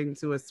 according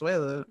to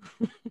Asuela.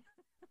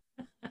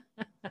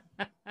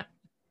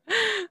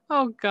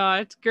 Oh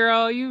God,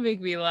 girl, you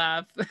make me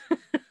laugh.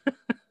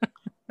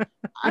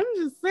 I'm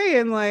just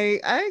saying, like,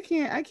 I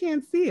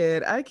can't see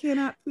it. I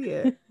cannot see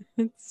it.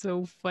 It's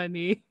so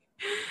funny.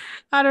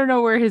 I don't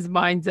know where his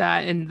mind's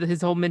at and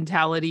his whole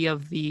mentality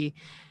of the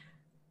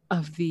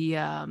oh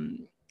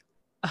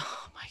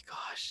my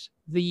gosh,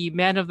 the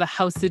man of the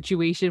house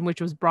situation,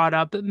 which was brought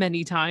up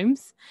many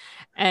times.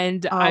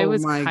 And I Oh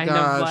was my kind of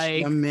gosh,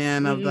 the like,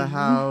 man of the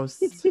house.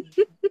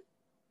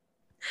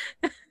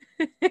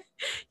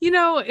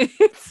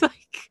 it's like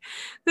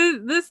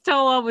this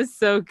tell-all was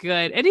so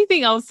good.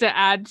 Anything else to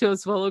add to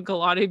Oswaldo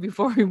Kalani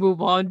before we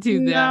move on to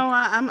the No,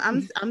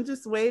 I'm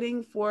just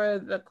waiting for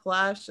the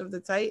clash of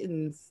the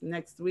Titans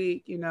next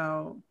week.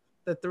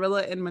 The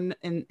thriller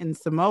in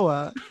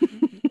Samoa.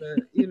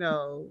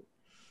 The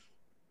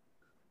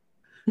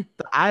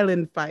the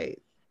island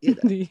fight.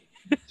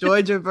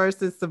 Georgia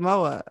versus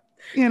Samoa.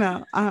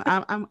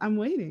 I'm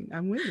waiting.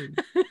 I'm waiting.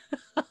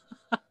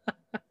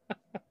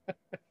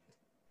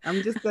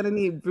 I'm just gonna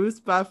need Bruce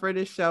Buffer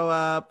to show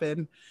up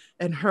and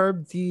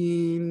Herb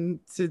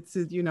Dean to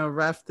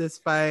ref this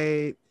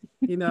fight.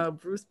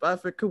 Bruce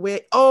Buffer could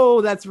wear.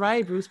 Oh, that's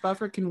right. Bruce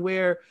Buffer can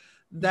wear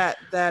that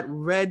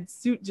red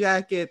suit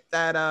jacket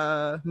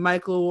that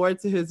Michael wore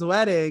to his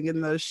wedding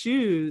and those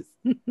shoes.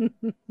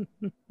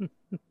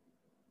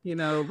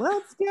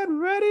 Let's get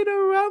ready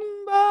to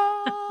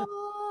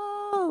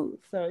rumble.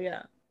 So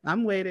yeah,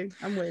 I'm waiting.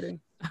 I'm waiting.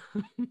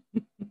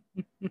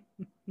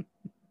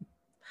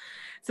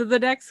 So the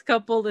next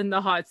couple in the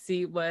hot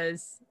seat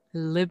was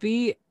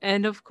Libby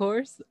and, of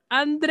course,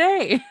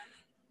 Andre.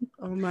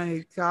 Oh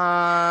my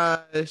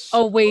gosh.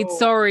 Oh, wait,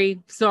 sorry.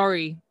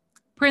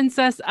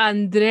 Princess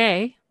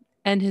Andre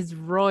and his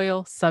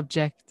royal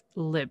subject,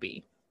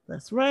 Libby.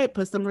 That's right.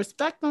 Put some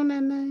respect on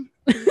that name.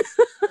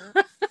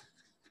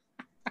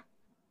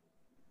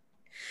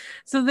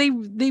 So they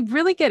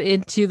really get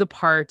into the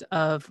part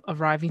of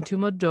arriving to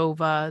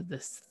Moldova,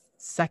 this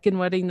second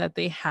wedding that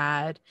they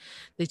had.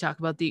 They talk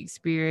about the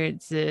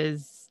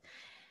experiences.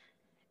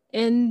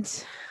 And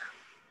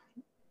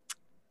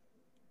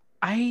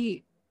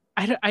I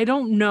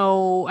don't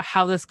know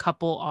how this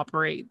couple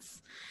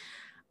operates.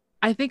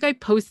 I think I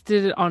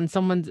posted it on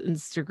someone's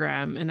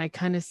Instagram and I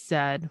kind of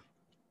said,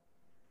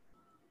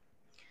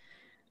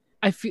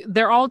 I feel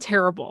they're all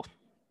terrible.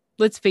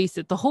 Let's face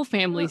it, the whole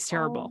family's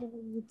terrible.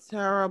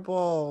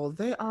 Terrible.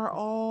 They are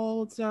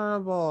all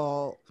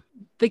terrible.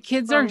 The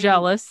kids are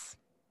jealous.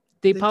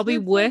 They The probably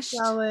kids are wished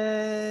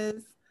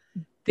jealous.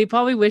 They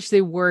probably wish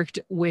they worked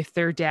with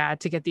their dad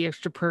to get the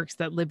extra perks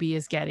that Libby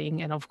is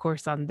getting, and of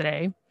course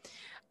Andre.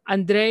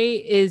 Andre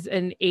is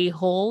an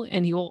a-hole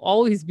and he will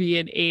always be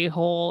an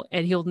a-hole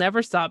and he'll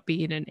never stop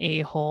being an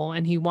a-hole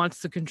and he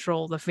wants to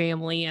control the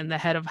family and the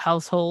head of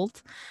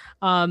household.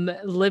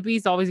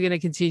 Libby's always going to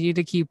continue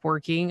to keep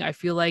working. I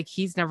feel like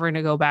he's never going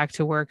to go back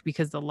to work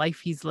because the life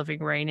he's living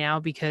right now,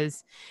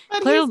 because But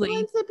he's clearly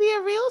going to be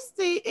a real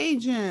estate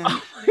agent.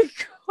 oh my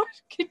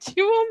gosh, could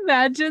you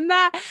imagine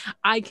that?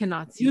 I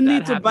cannot see You that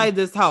need to happening. buy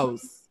this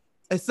house.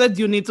 I said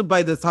you need to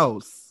buy this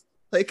house.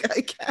 Like,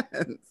 I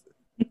can't.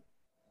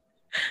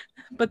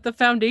 But the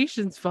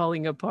foundation's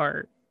falling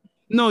apart.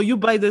 No, you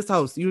buy this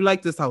house. You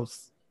like this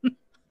house.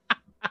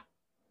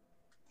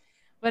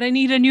 But I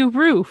need a new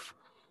roof.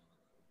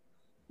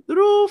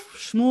 Roof,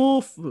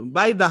 schmoof,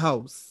 buy the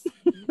house.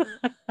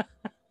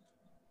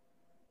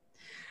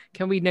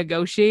 Can we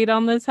negotiate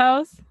on this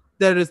house?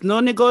 There is no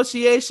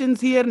negotiations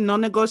here. No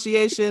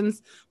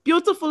negotiations.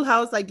 Beautiful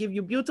house. I give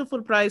you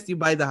beautiful price. You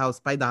buy the house.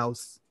 Buy the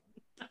house.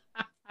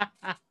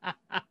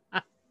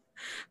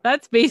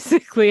 That's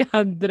basically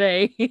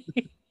Andre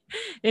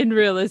in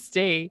real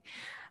estate.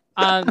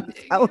 I'm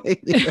telling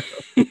you.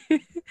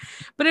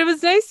 But it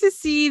was nice to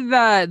see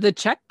the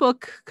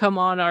checkbook come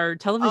on our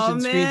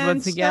television screen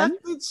once again.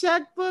 The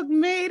checkbook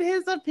made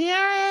his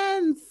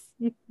appearance.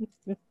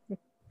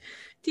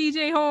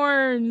 TJ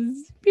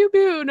Horns. Pew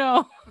pew.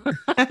 No.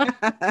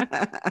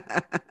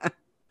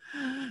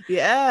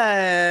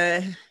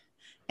 Yeah.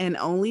 And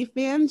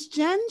OnlyFans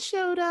Jen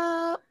showed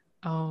up.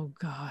 Oh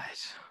God.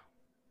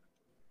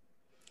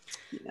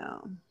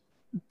 No.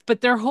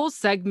 But their whole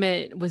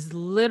segment was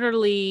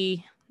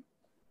literally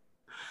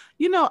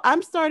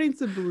I'm starting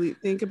to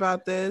think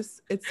about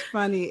this. It's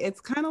funny.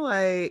 It's kind of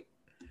like,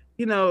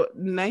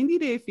 90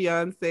 Day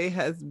Fiance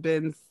has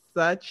been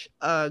such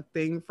a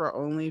thing for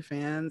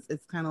OnlyFans.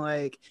 It's kind of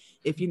like,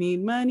 if you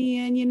need money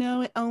and you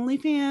know it,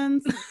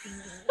 OnlyFans.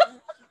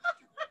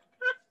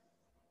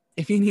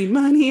 If you need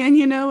money and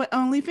you know it,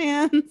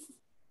 OnlyFans.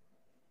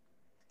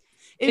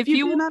 If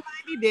you've been on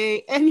 90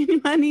 Day and you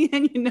need money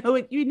and you know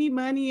it, you need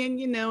money and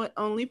you know it,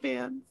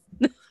 OnlyFans.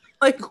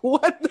 Like,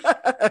 what the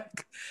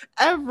heck?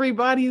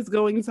 Everybody's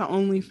going to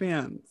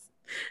OnlyFans.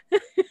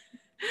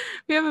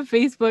 We have a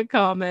Facebook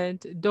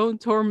comment.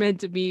 Don't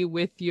torment me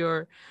with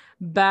your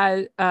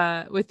bad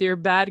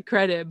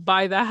credit.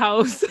 Buy the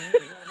house.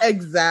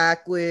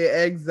 Exactly.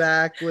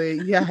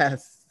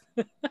 Yes.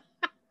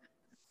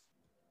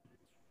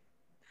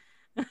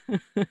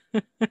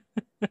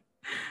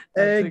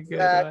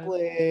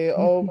 Exactly.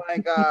 Oh my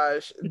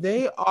gosh.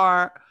 They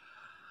are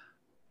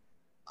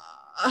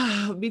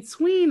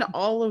between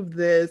all of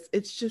this,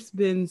 it's just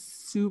been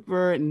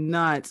super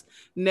nuts.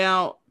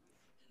 Now,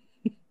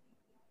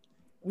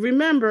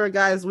 remember,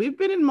 guys, we've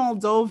been in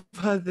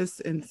Moldova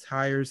this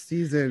entire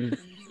season.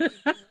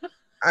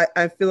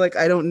 I feel like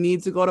I don't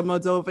need to go to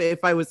Moldova.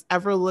 If I was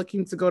ever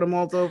looking to go to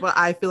Moldova,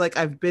 I feel like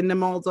I've been to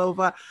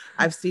Moldova.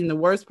 I've seen the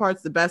worst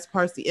parts, the best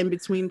parts, the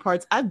in-between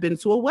parts. I've been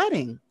to a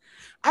wedding.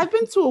 I've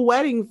been to a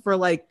wedding for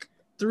like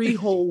 3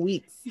 whole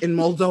weeks in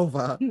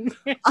Moldova.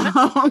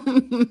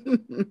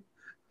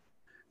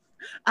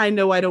 I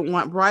know I don't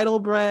want bridal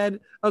bread.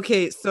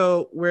 Okay,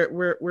 so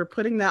we're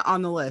putting that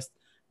on the list.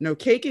 No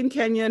cake in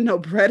Kenya, no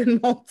bread in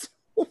Moldova.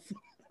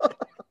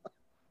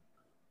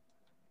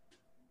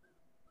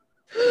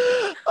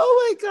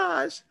 Oh my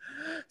gosh.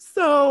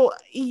 So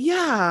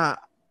yeah,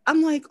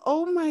 I'm like,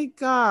 oh my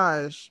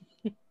gosh.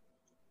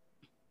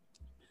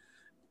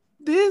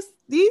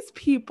 These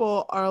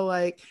people are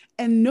like,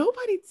 and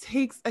nobody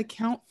takes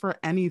account for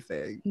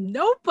anything.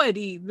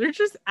 Nobody. They're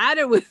just at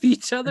it with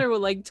each other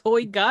with like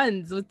toy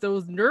guns, with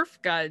those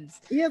Nerf guns.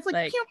 Yeah, it's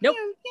like pew, nope.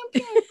 pew,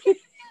 pew, pew,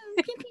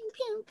 pew, pew,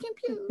 pew, pew,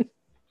 pew.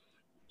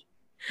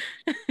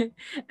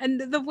 And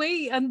the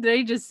way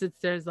Andre just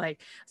sits there is like,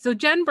 so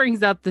Jen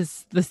brings up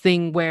this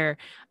thing where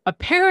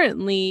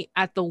apparently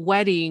at the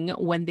wedding,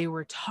 when they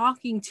were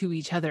talking to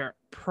each other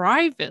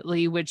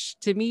privately, which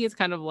to me is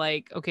kind of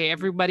like, okay,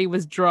 everybody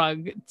was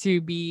drugged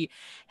to be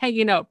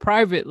hanging out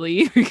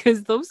privately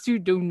because those two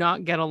do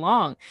not get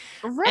along.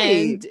 Right.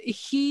 And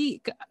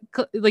she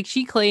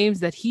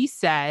claims that he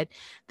said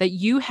that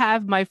you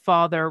have my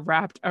father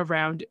wrapped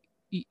around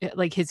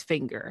like his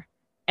finger.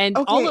 And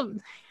all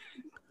of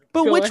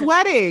But Go which ahead.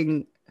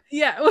 wedding?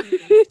 Yeah,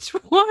 which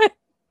one?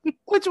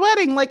 Which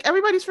wedding? Like,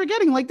 everybody's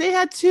forgetting. Like, they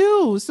had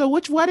 2. So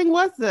which wedding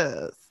was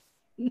this?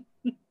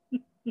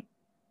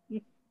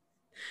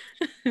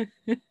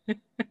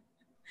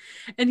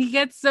 And he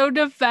gets so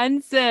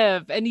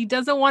defensive and he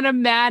doesn't want to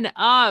man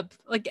up.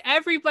 Like,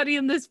 everybody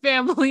in this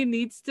family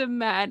needs to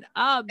man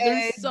up.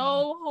 They're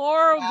so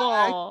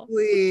horrible.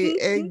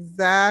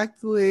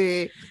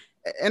 Exactly.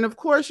 And of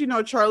course,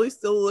 Charlie's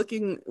still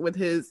looking with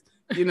his,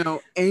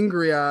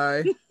 angry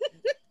eye.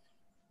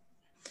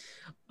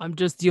 I'm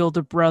just the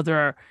older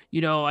brother.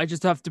 I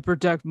just have to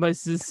protect my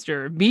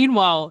sister.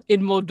 Meanwhile,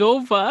 in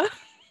Moldova,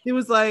 He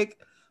was like,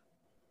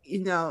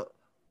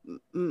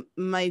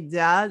 my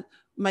dad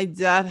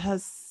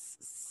has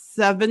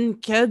 7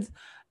 kids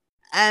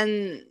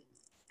and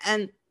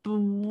but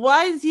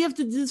why does he have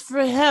to do this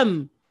for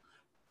him?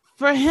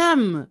 For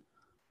him.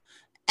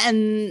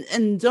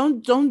 And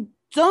don't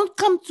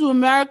come to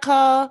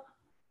America.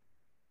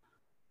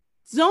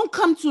 Don't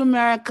come to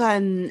America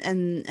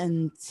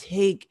and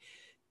take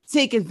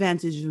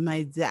advantage of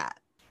my dad.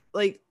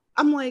 Like,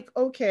 I'm like,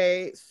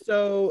 okay,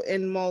 so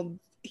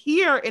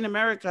here in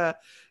America,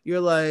 you're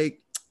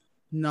like,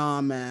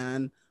 nah,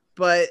 man.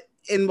 But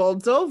in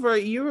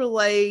Moldova, you were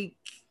like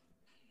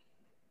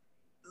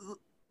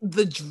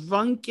the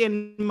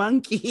drunken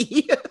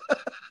monkey.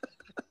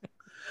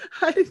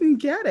 I didn't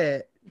get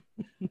it.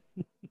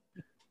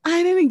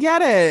 I didn't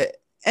get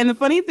it. And the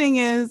funny thing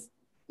is,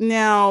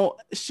 now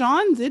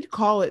Sean did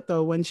call it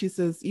though when she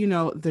says,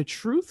 the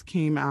truth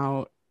came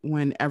out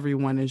when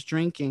everyone is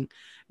drinking.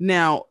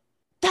 Now,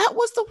 that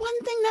was the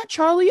one thing that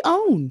Charlie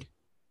owned.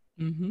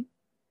 Mm-hmm.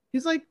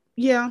 He's like,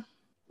 yeah,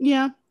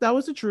 that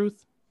was the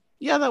truth.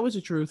 Yeah, that was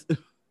the truth.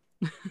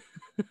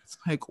 It's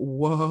like,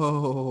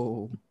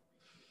 whoa.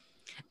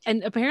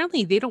 And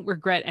apparently they don't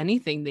regret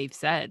anything they've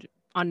said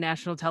on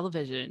national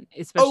television,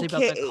 especially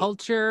about the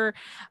culture,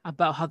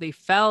 about how they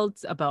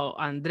felt, about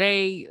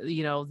Andre,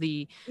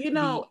 the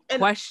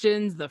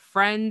questions, the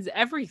friends,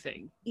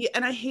 everything. Yeah,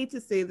 and I hate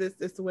to say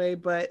this way,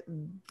 but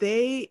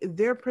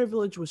their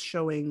privilege was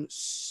showing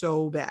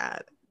so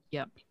bad.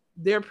 Yep.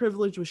 Their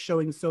privilege was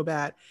showing so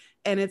bad.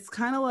 And it's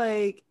kind of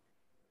like,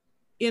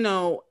 and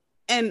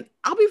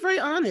I'll be very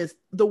honest,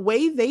 the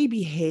way they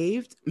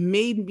behaved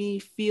made me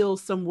feel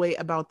some way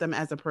about them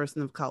as a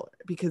person of color,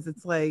 because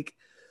it's like,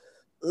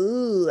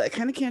 ooh, I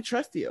kind of can't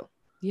trust you.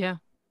 Yeah.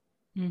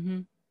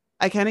 Mm-hmm.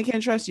 I kind of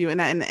can't trust you.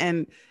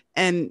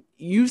 And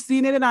you've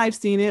seen it and I've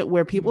seen it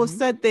where people have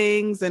said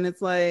things and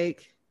it's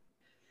like,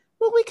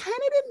 well, we kind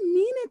of didn't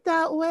mean it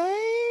that way.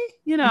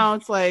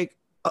 It's like,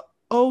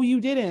 oh, you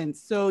didn't.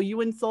 So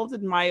you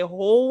insulted my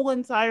whole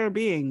entire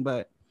being,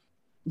 but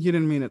you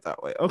didn't mean it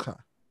that way. Okay.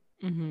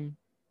 Mm-hmm.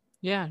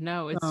 Yeah,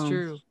 no, it's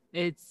true.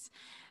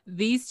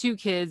 These two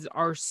kids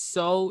are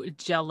so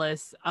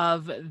jealous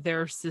of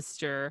their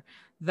sister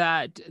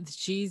that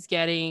she's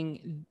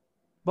getting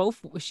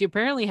she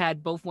apparently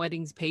had both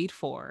weddings paid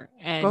for,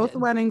 and both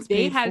weddings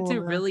they had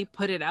to really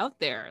put it out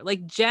there.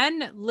 Like,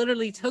 Jen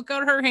literally took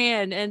out her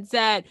hand and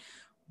said,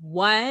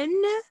 1,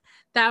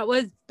 that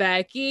was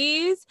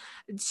Becky's,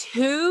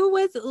 2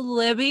 was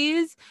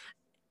Libby's,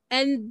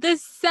 and the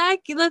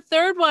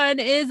third one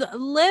is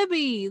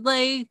Libby.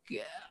 Like,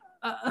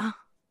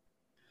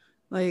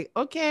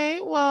 okay,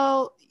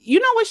 well, you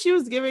know what she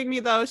was giving me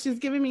though? She's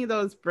giving me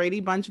those Brady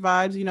Bunch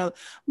vibes,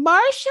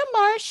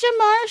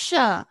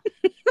 Marsha.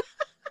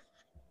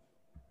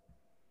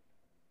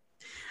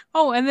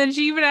 Oh, and then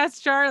she even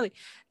asked Charlie,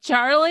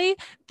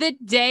 did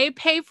they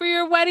pay for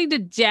your wedding?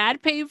 Did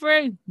Dad pay for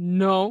it?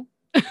 No.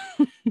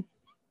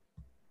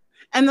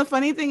 And the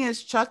funny thing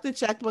is, Chuck the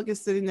checkbook is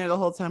sitting there the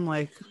whole time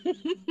like,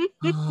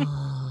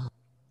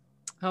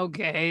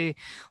 okay,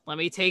 let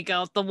me take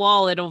out the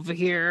wallet over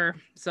here.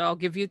 So I'll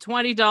give you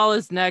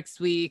 $20 next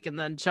week. And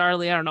then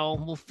Charlie, I don't know,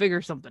 we'll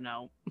figure something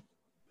out.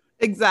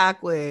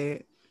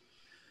 Exactly.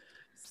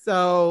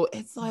 So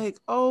it's like,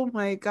 oh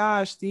my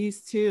gosh,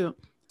 these two.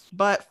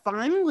 But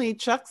finally,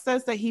 Chuck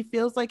says that he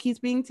feels like he's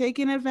being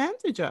taken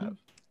advantage of.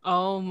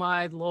 Oh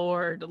my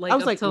Lord. I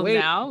was like, wait,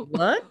 now?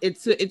 What?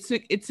 It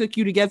took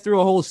you to get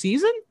through a whole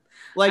season?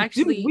 Like,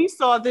 actually, dude, we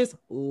saw this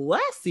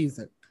last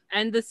season.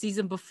 And the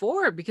season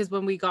before, because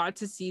when we got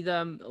to see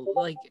them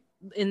like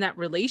in that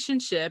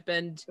relationship,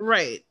 and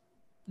right,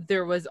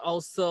 there was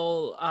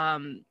also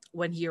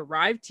when he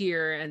arrived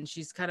here and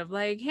she's kind of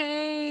like,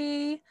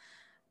 hey,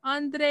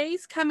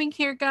 Andre's coming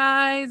here,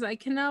 guys, I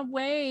cannot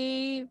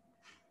wait.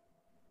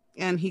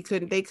 And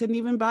they couldn't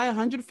even buy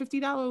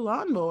 $150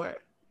 lawnmower.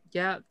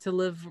 Yeah, to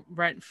live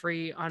rent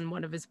free on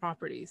one of his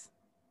properties.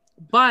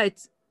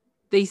 But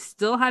they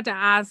still had to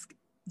ask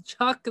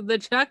Chuck the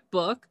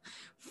checkbook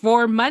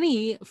for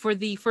money for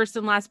the first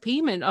and last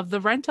payment of the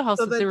rental house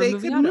so that they were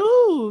moving could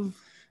move.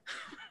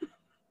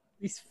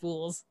 These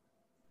fools.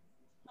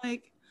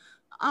 Like,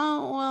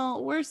 oh,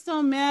 well, we're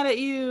so mad at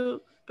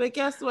you, but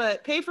guess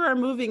what? Pay for our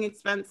moving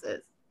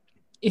expenses.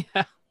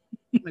 Yeah.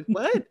 Like,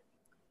 what?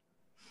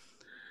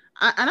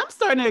 And I'm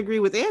starting to agree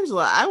with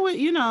Angela. I would,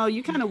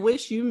 you kind of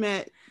wish you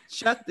met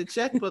Chuck the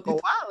checkbook a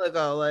while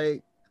ago.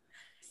 Like,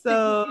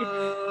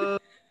 so,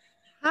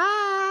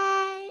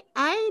 hi,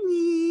 I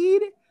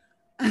need.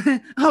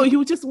 Oh,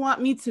 you just want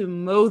me to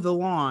mow the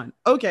lawn?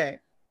 Okay.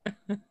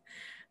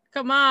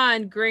 Come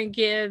on,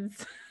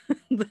 grandkids.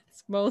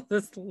 Let's mow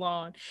this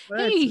lawn.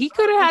 Hey, he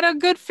could have had a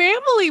good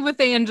family with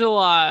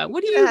Angela.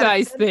 What do you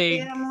guys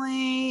think?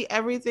 Family,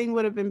 everything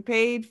would have been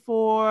paid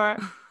for.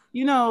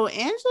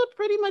 Angela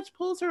pretty much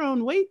pulls her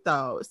own weight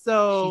though.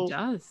 So she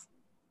does.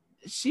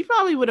 She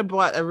probably would have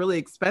bought a really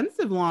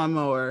expensive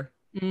lawnmower.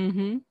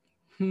 Mm-hmm.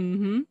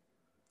 Mm-hmm.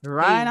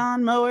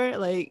 Ride-on mower.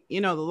 Like, the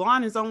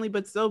lawn is only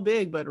but so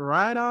big, but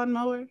ride-on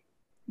mower.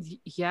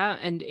 Yeah,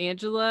 and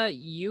Angela,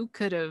 you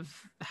could have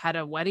had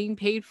a wedding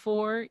paid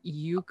for.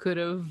 You could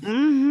have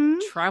Mm-hmm.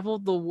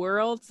 traveled the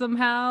world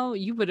somehow.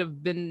 You would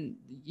have been,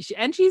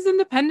 and she's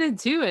independent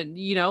too, and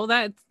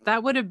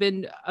that would have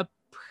been a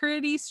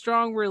pretty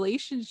strong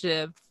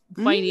relationship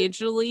Mm-hmm.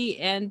 financially,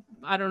 and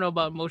I don't know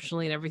about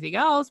emotionally and everything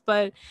else,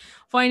 but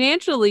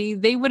financially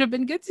they would have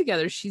been good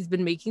together. She's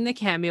been making the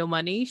cameo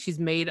money. She's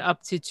made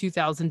up to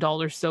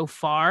 $2,000 so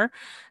far.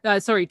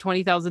 Sorry,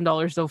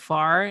 $20,000 so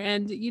far,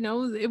 and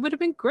it would have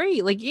been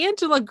great. Like,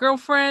 Angela,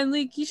 girlfriend,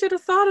 like, you should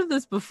have thought of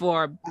this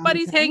before. I'm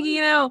Buddy's telling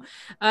hanging out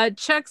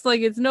checks like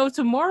it's no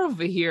tomorrow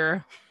over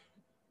here.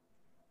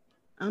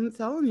 I'm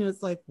telling you,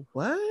 it's like,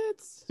 what?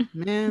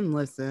 Man,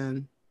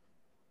 listen.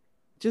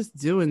 Just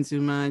doing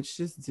too much.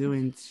 Just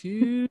doing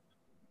too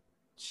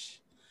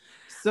much.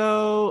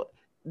 So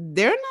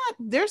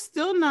they're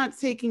still not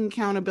taking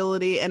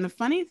accountability. And the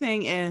funny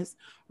thing is,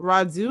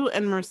 Radu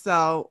and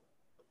Marcel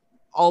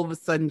all of a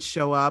sudden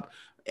show up.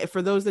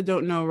 For those that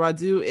don't know,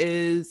 Radu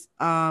is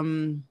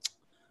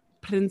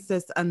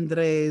Princess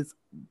Andre's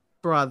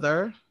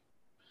brother.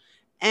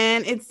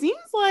 And it seems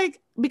like,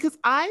 because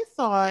I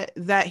thought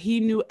that he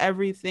knew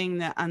everything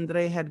that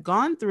Andre had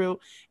gone through.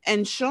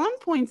 And Sean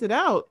pointed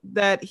out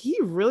that he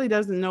really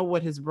doesn't know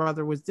what his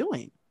brother was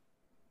doing.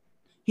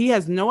 He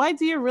has no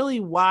idea really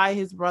why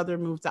his brother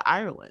moved to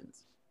Ireland,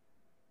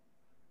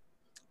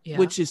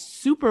 which is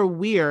super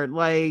weird.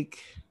 Like,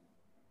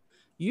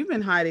 you've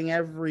been hiding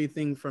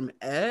everything from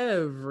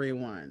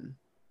everyone.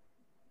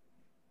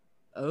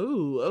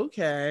 Oh,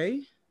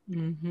 okay.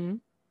 Mm-hmm.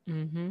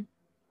 Mm-hmm.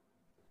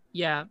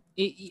 Yeah,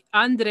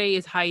 Andre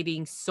is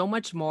hiding so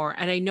much more,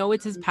 and I know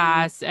it's his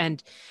past,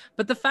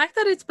 but the fact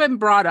that it's been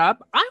brought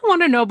up, I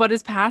want to know about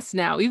his past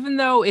now, even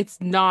though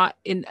it's not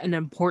in an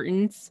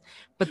importance.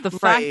 But the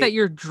fact that Right.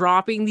 you're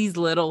dropping these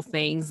little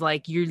things,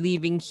 like you're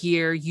leaving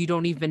here, you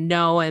don't even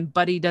know, and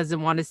Buddy doesn't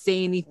want to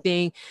say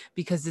anything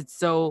because it's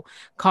so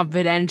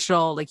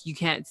confidential, like you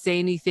can't say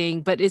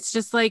anything. But it's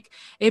just like,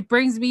 it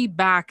brings me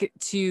back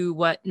to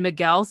what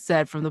Miguel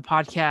said from the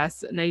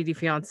podcast, 90 Day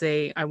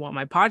Fiance, I Want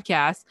My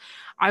Podcast.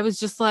 I was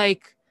just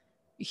like,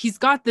 he's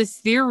got this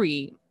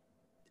theory,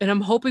 and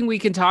I'm hoping we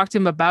can talk to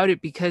him about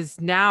it, because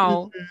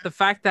now the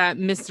fact that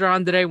Mr.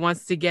 Andre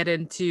wants to get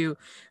into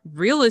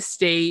real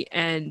estate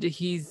and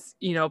he's,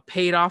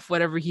 paid off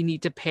whatever he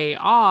need to pay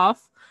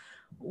off.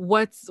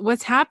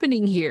 What's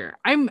happening here?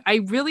 I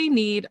really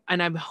need,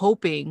 and I'm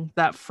hoping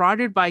that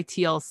Frauded by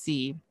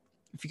TLC,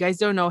 if you guys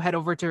don't know, head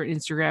over to her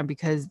Instagram,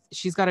 because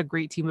she's got a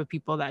great team of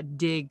people that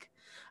dig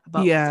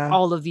about Yeah.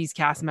 all of these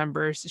cast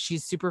members.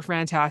 She's super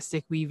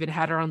fantastic. We even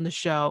had her on the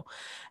show,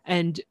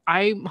 and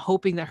I'm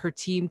hoping that her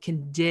team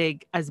can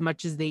dig as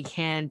much as they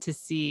can to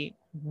see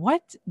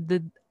what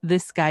did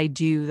this guy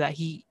do that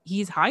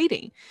he's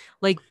hiding.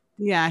 Like,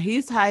 Yeah,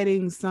 he's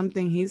hiding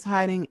something. He's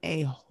hiding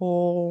a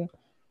whole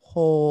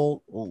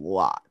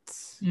lot.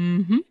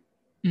 mm-hmm,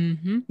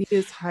 mm-hmm, He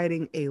is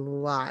hiding a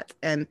lot.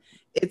 And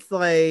it's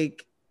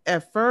like,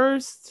 at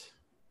first,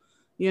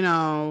 you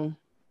know,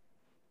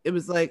 it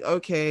was like,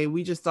 okay,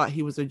 we just thought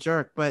he was a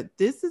jerk, but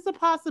this is a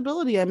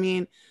possibility. I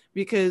mean,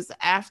 because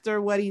after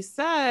what he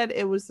said,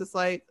 it was just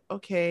like,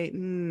 okay,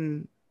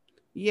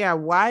 yeah,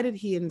 why did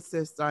he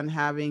insist on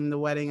having the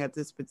wedding at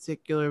this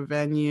particular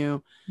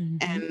venue? mm-hmm.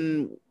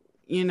 And,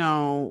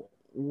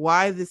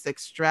 why this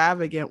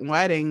extravagant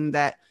wedding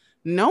that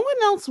no one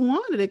else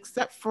wanted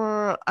except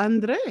for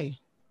Andre?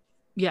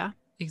 Yeah,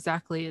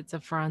 exactly. It's a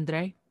for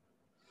Andre.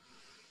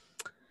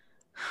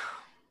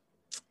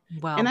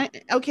 Well, And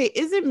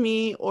is it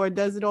me, or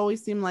does it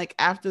always seem like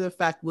after the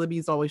fact,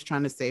 Libby's always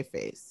trying to save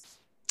face?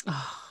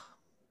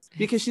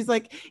 Because she's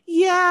like,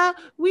 yeah,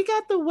 we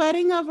got the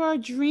wedding of our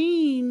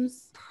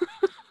dreams.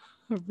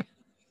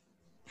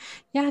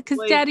 yeah, because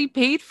Like, Daddy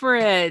paid for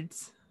it.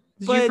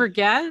 Did you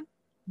forget?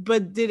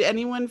 But did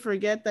anyone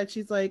forget that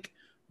she's like,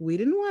 we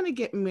didn't want to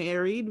get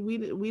married.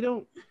 We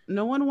don't.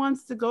 No one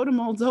wants to go to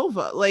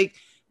Moldova. Like,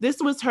 this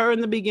was her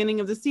in the beginning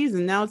of the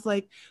season. Now it's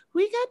like,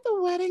 we got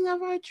the wedding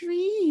of our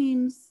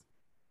dreams.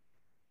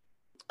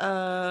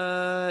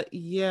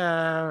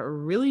 Yeah,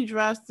 really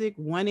drastic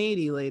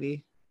 180,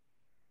 lady.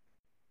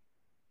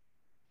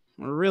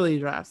 Really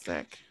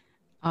drastic.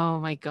 Oh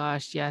my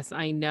gosh, yes,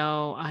 I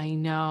know.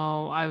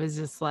 I was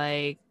just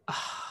like,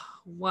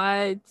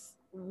 what?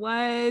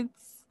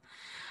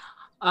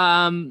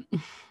 Um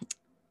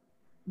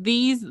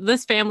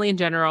this family in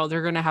general,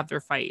 they're gonna have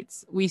their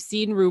fights. We've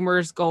seen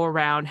rumors go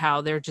around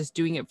how they're just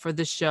doing it for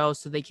the show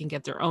so they can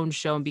get their own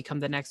show and become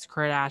the next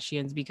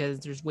Kardashians, because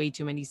there's way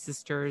too many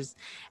sisters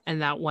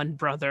and that one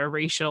brother,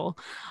 Rachel.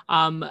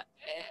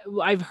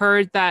 I've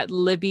heard that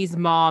Libby's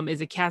mom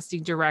is a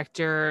casting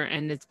director,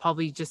 and it's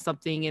probably just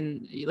something,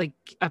 and like,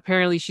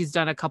 apparently she's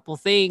done a couple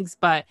things,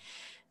 but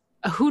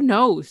who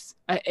knows?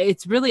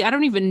 It's really, I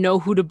don't even know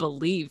who to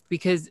believe,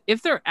 because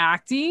if they're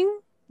acting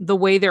the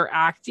way they're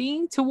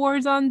acting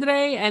towards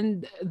Andre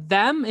and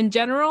them in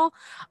general,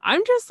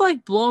 I'm just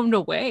like blown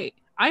away.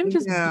 I'm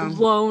just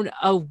blown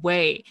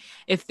away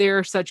if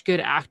they're such good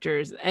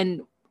actors.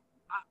 And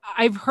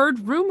I've heard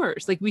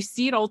rumors, like we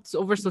see it all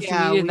over social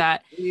Yeah, media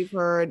that we've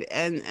heard,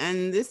 and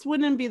this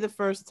wouldn't be the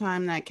first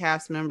time that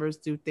cast members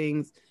do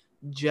things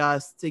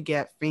just to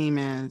get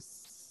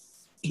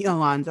famous.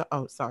 Yolanda,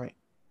 oh sorry,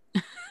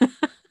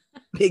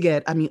 Big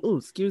Ed. I mean, oh,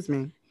 excuse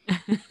me.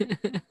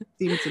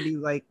 Seem to be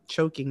like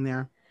choking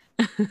there.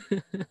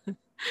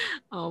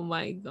 oh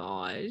my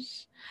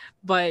gosh.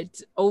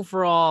 But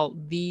overall,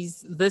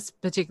 this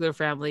particular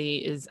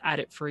family is at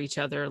it for each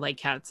other like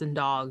cats and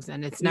dogs,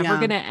 and it's never Yeah.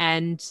 gonna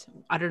end.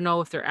 I don't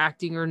know if they're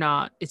acting or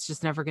not. It's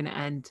just never gonna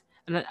end.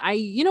 And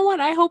you know what?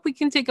 I hope we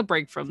can take a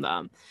break from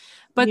them.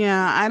 But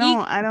Yeah, e-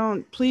 I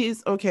don't,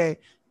 please, okay,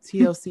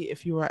 TLC,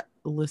 if you are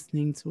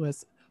listening to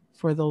us,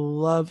 for the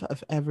love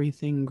of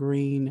everything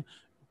green,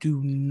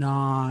 do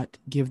not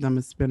give them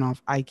a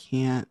spinoff. I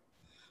can't.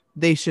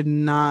 They should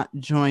not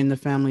join the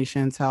family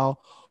Chantel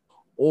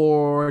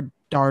or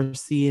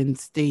Darcy and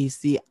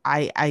Stacy.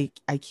 I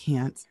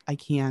can't. I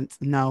can't.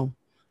 No.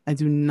 I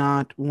do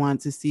not want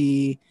to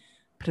see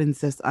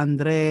Princess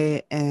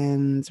Andre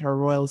and her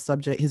royal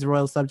subject, his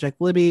royal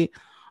subject Libby,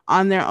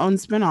 on their own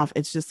spinoff.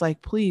 It's just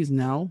like, please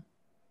no.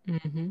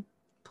 Mhm.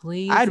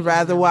 Please I'd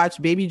rather no.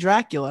 watch Baby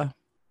Dracula.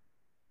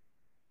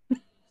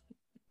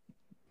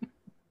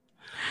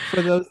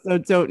 For those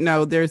that don't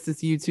know, there's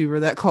this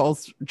YouTuber that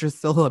calls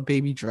Drusilla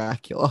Baby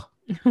Dracula.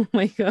 Oh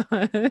my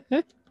god.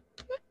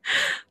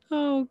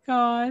 Oh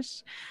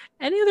gosh.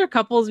 Any other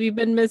couples we've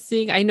been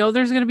missing? I know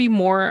there's going to be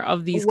more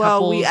of these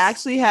Well, we couples.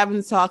 actually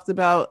haven't talked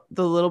about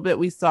the little bit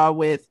we saw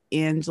with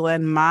Angela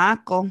and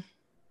Michael,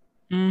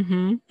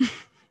 Mhm.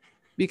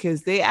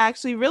 because they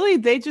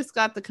just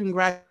got the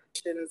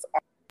congratulations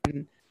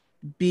on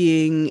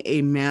being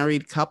a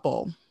married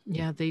couple.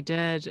 Yeah, they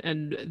did.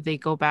 And they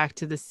go back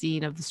to the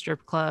scene of the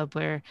strip club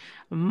where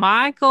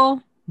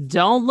Michael,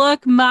 don't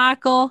look,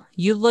 Michael.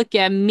 You look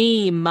at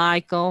me,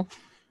 Michael.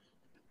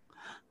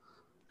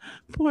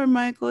 Poor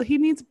Michael, he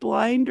needs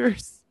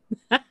blinders.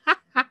 And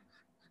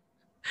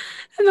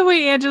the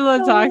way Angela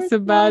Poor talks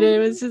about it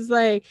was blinders. just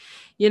like,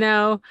 you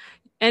know,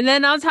 and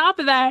then on top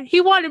of that,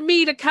 he wanted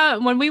me to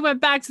come when we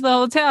went back to the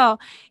hotel.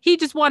 He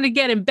just wanted to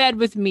get in bed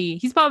with me.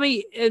 He's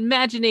probably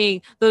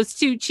imagining those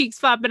two cheeks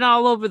flopping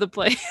all over the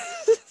place.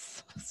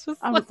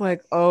 I was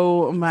like,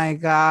 oh my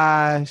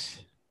gosh.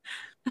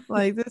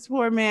 Like this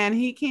poor man,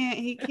 he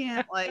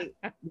can't like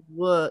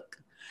look.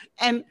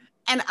 And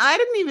I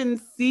didn't even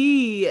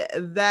see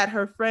that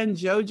her friend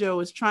Jojo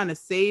was trying to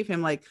save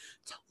him. Like,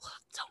 don't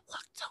look, don't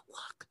look, don't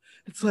look.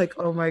 It's like,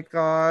 oh my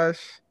gosh.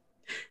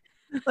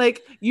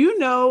 Like,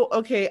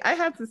 okay, I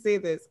have to say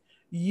this.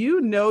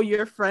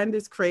 Your friend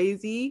is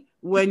crazy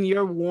when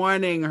you're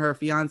warning her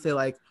fiance,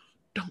 like,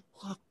 don't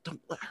look, don't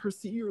let her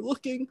see you're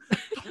looking.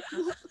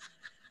 Don't look.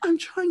 I'm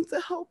trying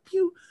to help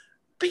you.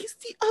 Face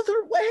the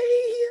other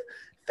way.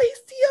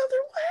 Face the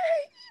other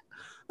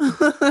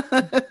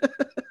way.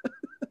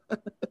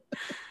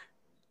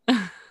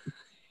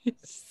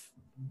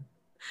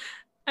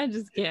 I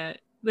just can't.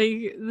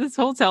 Like this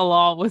hotel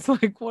law was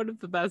like one of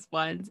the best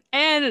ones.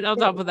 And on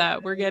top of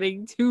that, we're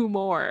getting two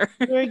more.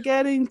 We're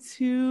getting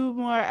 2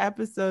 more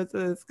episodes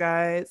of this,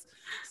 guys.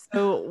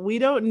 So we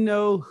don't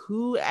know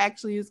who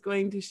actually is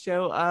going to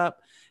show up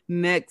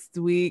next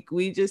week.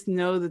 We just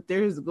know that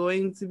there's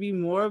going to be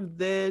more of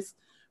this.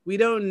 We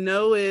don't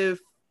know if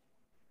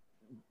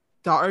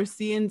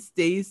Darcy and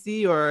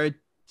Stacy or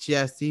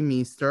Jesse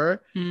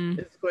Meester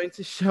is going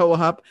to show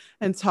up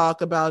and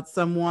talk about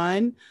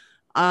someone.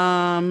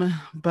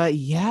 But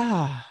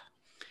yeah.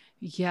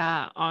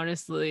 Yeah,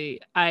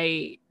 honestly,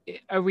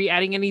 are we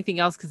adding anything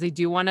else? Because I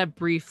do want to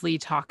briefly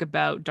talk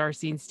about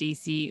Darcy and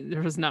Stacy.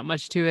 There was not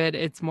much to it.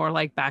 It's more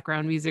like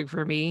background music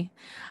for me.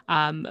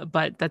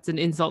 But that's an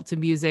insult to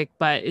music,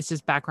 but it's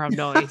just background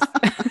noise.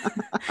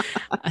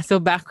 So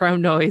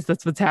background noise,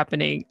 that's what's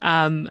happening.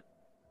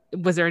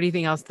 Was there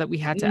anything else that we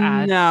had to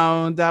add?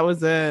 No, that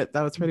was it.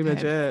 That was pretty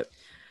much it.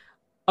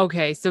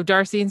 Okay, so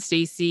Darcy and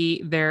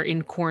Stacy, they're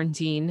in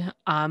quarantine.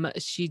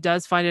 She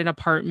does find an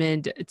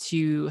apartment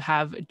to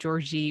have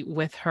Georgie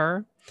with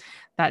her.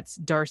 That's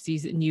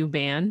Darcy's new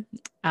man,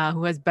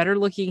 who has better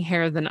looking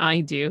hair than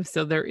I do.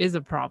 So there is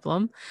a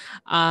problem.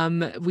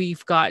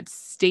 We've got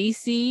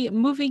Stacy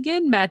moving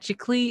in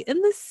magically in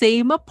the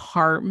same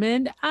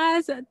apartment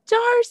as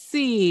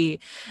Darcy.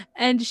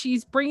 And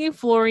she's bringing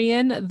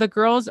Florian. The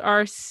girls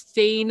are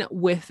staying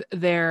with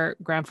their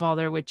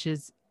grandfather, which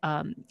is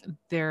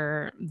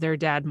their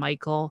dad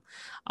Michael.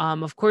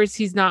 Of course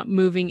he's not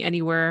moving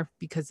anywhere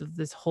because of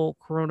this whole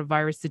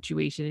coronavirus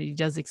situation, and he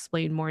does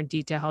explain more in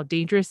detail how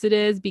dangerous it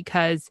is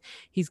because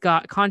he's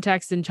got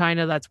contacts in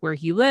China. That's where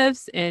he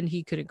lives and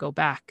he couldn't go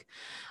back.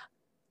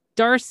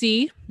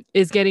 Darcy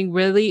is getting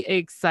really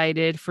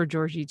excited for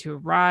Georgie to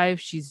arrive.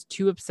 She's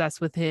too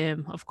obsessed with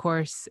him. Of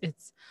course,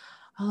 it's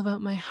all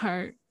about my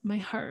heart.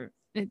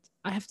 I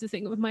have to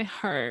think with my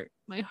heart.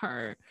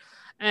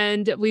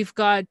 And we've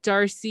got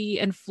Darcy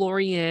and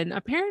Florian.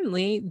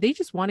 Apparently, they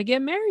just want to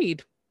get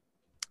married.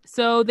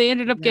 So they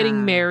ended up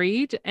getting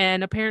married.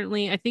 And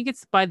apparently, I think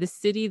it's by the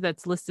city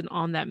that's listed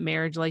on that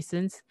marriage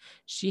license.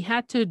 She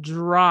had to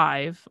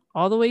drive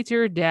all the way to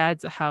her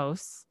dad's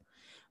house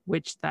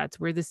which that's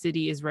where the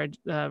city is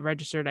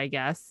registered, I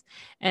guess.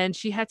 And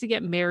she had to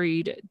get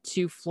married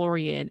to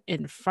Florian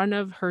in front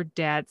of her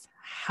dad's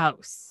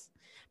house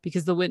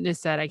because the witness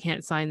said, I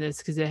can't sign this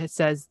because it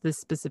says this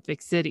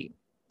specific city.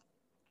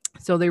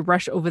 So they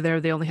rush over there.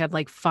 They only had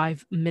like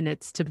 5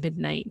 minutes to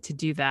midnight to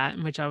do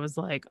that, which I was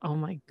like, oh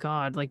my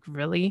God, like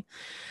really?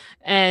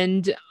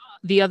 And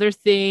the other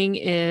thing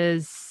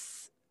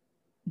is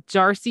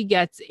Darcy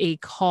gets a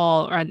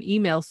call or an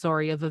email,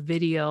 sorry, of a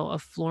video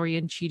of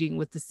Florian cheating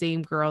with the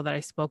same girl that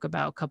I spoke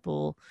about a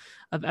couple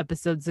of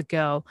episodes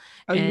ago.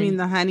 Oh, you mean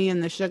the honey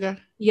and the sugar?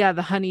 Yeah,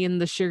 the honey and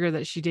the sugar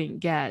that she didn't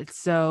get.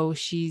 So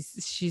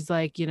she's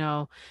like,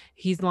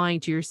 he's lying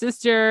to your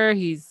sister.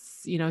 He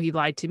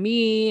lied to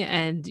me.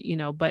 And,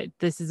 but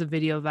this is a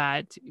video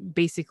that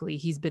basically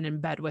he's been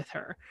in bed with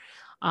her.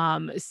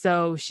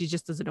 So she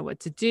just doesn't know what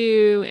to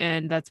do.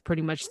 And that's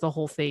pretty much the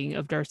whole thing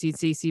of Darcy and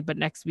Stacey. But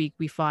next week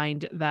we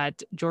find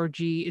that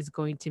Georgie is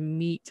going to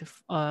meet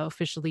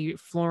officially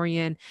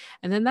Florian.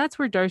 And then that's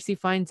where Darcy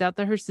finds out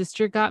that her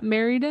sister got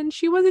married and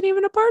she wasn't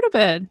even a part of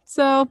it.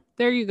 So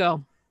there you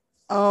go.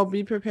 Oh,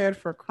 be prepared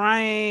for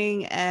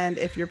crying. And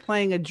if you're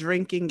playing a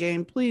drinking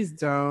game, please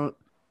don't.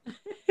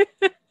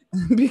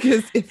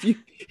 Because if you're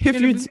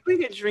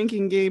doing a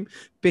drinking game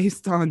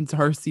based on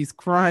Darcy's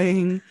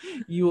crying,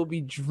 you will be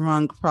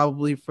drunk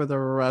probably for the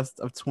rest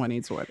of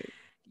 2020.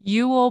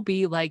 You will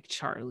be like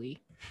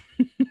Charlie.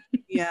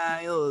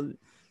 Yeah,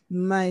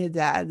 my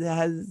dad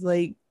has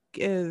like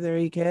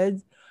 3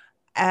 kids,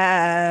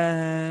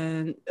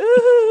 and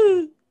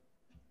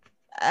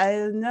I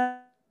don't know.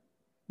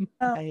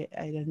 I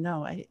don't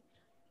know.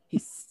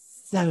 He's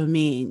so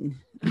mean.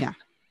 Yeah.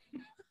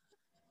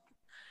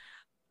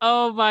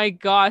 Oh my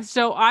gosh.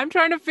 So I'm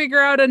trying to figure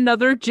out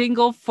another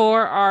jingle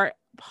for our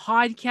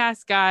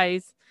podcast,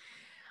 guys.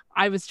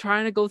 I was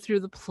trying to go through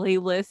the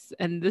playlist,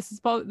 and this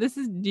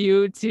is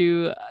due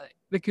to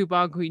the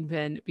Coupon Queen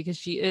Pin because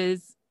she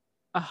is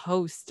a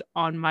host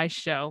on my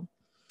show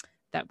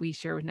that we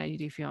share with 90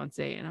 Day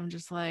Fiance. And I'm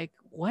just like,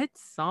 what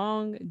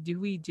song do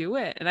we do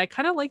it? And I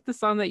kind of like the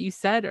song that you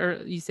said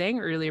or you sang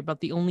earlier about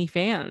the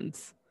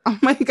OnlyFans. Oh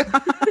my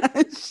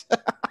gosh.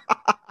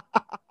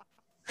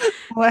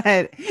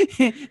 What?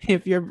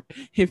 If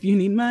you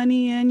need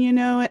money and you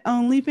know it,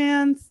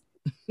 OnlyFans.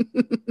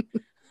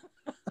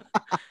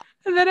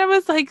 And then I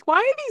was like, why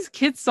are these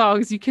kids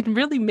songs? You can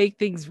really make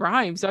things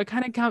rhyme. So I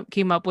kind of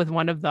came up with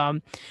one of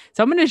them.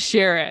 So I'm going to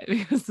share it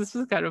because this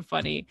was kind of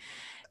funny.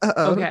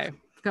 Uh-oh. Okay.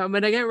 I'm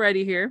going to get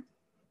ready here.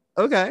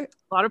 Okay.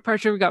 A lot of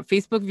pressure. We got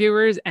Facebook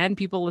viewers and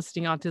people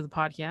listening onto the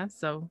podcast.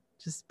 So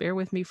just bear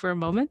with me for a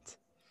moment.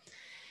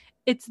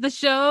 It's the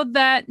show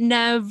that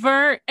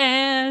never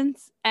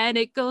ends, and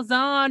it goes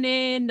on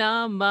and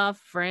on, my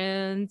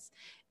friends.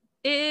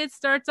 It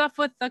starts off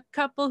with a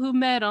couple who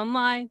met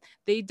online.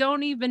 They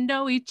don't even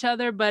know each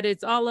other, but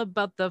it's all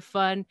about the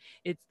fun.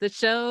 It's the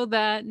show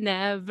that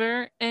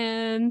never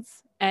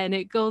ends, and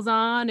it goes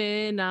on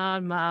and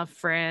on, my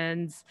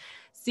friends.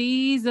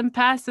 Season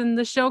pass and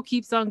the show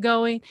keeps on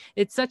going.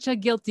 It's such a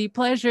guilty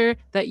pleasure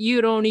that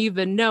you don't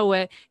even know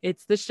it.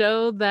 It's the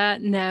show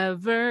that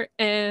never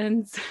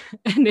ends,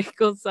 and it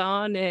goes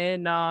on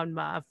and on,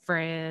 my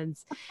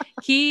friends.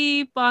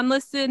 Keep on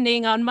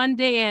listening on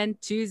Monday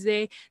and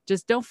Tuesday.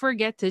 Just don't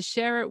forget to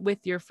share it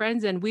with your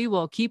friends, and we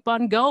will keep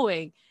on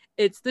going.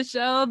 It's the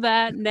show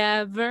that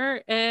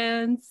never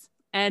ends,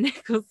 and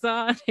it goes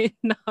on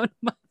and on,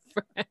 my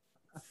friends.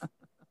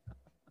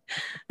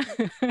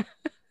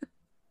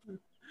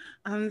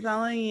 I'm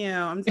telling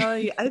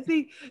you. I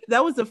think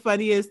that was the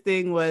funniest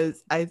thing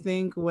was I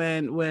think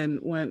when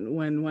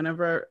one of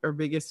our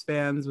biggest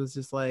fans was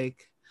just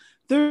like,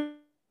 there's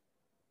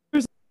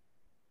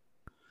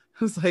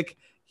I was like,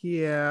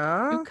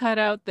 yeah. You cut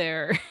out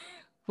there.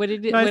 What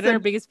did our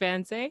biggest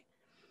fan say?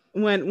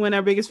 When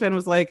our biggest fan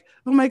was like,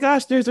 oh my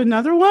gosh, there's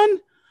another one.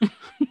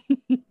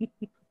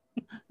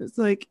 It's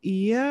like,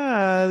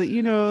 yeah,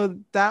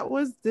 that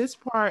was this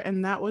part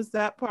and that was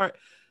that part.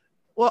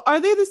 Well, are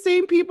they the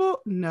same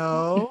people?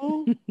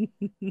 No.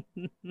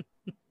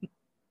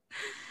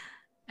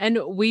 And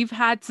we've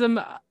had some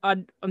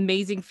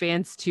amazing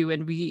fans too,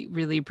 and we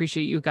really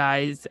appreciate you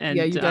guys. And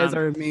yeah, you guys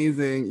are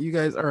amazing. You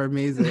guys are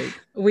amazing.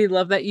 We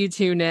love that you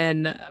tune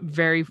in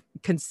very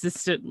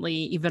consistently,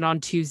 even on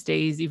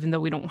Tuesdays, even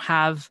though we don't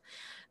have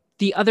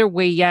the other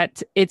way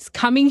yet. It's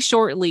coming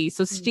shortly,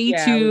 so stay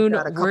tuned.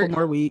 We've got a couple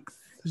more weeks.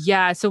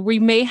 Yeah, so we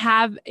may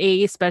have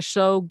a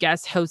special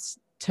guest host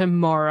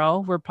tomorrow.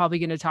 We're probably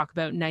going to talk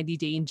about 90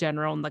 Day in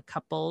general and the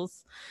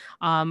couples.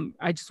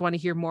 I just want to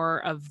hear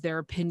more of their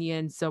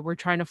opinions. So we're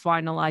trying to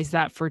finalize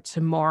that for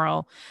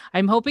tomorrow.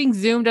 I'm hoping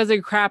Zoom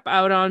doesn't crap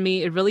out on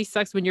me. It really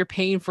sucks when you're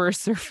paying for a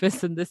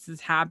service and this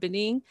is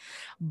happening.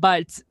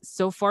 But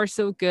so far,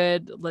 so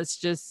good. Let's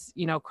just,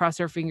 cross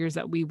our fingers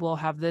that we will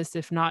have this.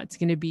 If not, it's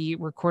going to be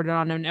recorded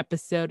on an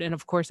episode. And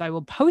of course, I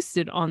will post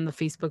it on the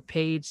Facebook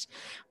page.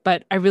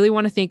 But I really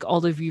want to thank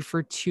all of you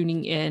for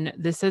tuning in.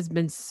 This has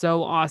been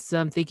so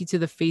awesome. Thank you to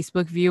the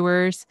Facebook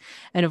viewers.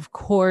 And of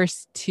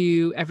course,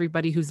 to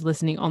everybody who's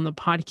listening on the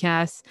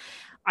podcast.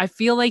 I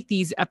feel like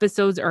these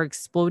episodes are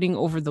exploding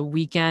over the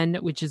weekend,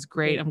 which is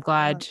great. I'm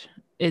glad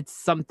it's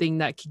something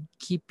that can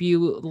keep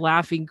you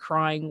laughing,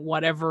 crying,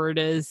 whatever it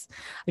is.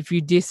 If you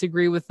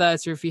disagree with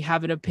us or if you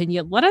have an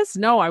opinion, let us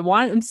know.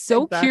 I'm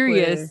so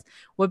curious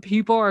what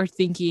people are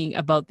thinking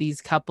about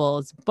these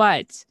couples.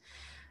 But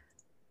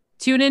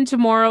tune in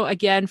tomorrow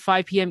again,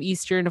 5 p.m.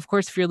 Eastern. Of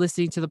course, if you're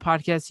listening to the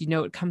podcast, you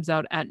know it comes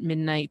out at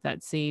midnight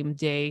that same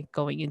day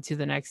going into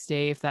the next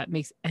day, if that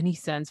makes any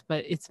sense,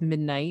 but it's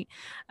midnight.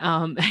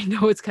 I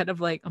know it's kind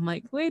of like, I'm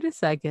like, wait a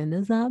second,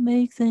 does that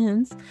make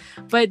sense?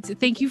 But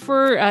thank you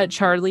for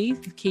Charlie,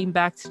 who came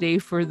back today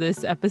for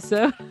this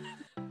episode.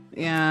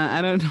 Yeah,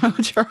 I don't know.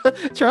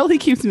 Charlie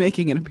keeps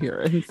making an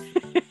appearance.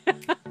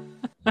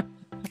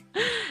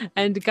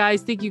 And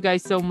guys, thank you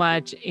guys so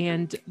much.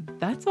 And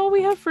that's all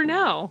we have for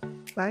now.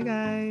 Bye,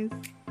 guys.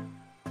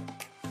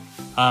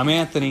 I'm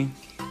Anthony.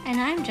 And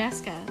I'm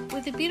Jessica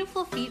with the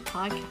Beautiful Feet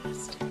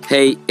podcast.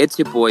 Hey, it's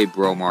your boy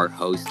Bromar,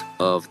 host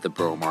of The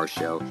Bromar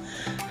Show.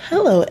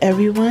 Hello,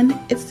 everyone.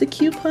 It's the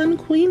Coupon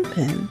Queen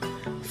Pin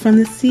from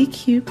the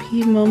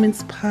CQP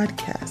Moments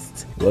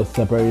podcast. What's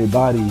up,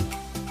 everybody?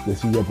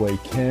 This is your boy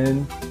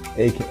Ken,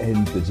 aka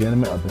the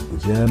Gentleman of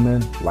the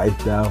Gentleman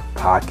Lifestyle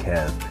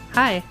Podcast.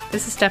 Hi,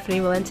 this is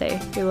Stephanie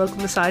Valente, your local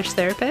massage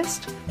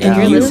therapist, And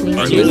you're you listening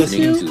are to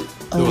listening to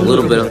a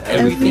little bit of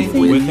everything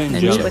with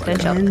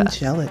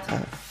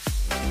Angelica.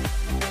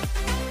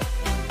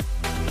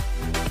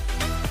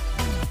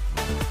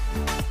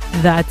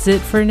 That's it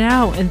for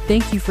now, and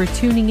thank you for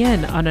tuning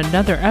in on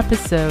another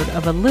episode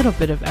of A Little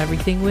Bit of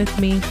Everything with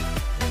me.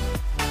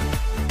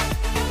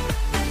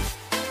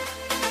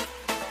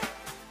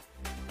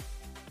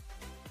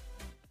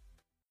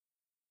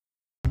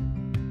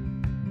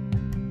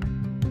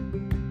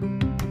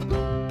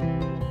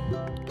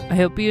 I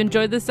hope you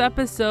enjoyed this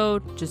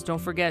episode. Just don't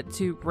forget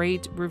to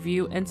rate,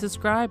 review, and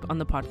subscribe on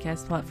the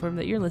podcast platform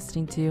that you're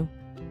listening to.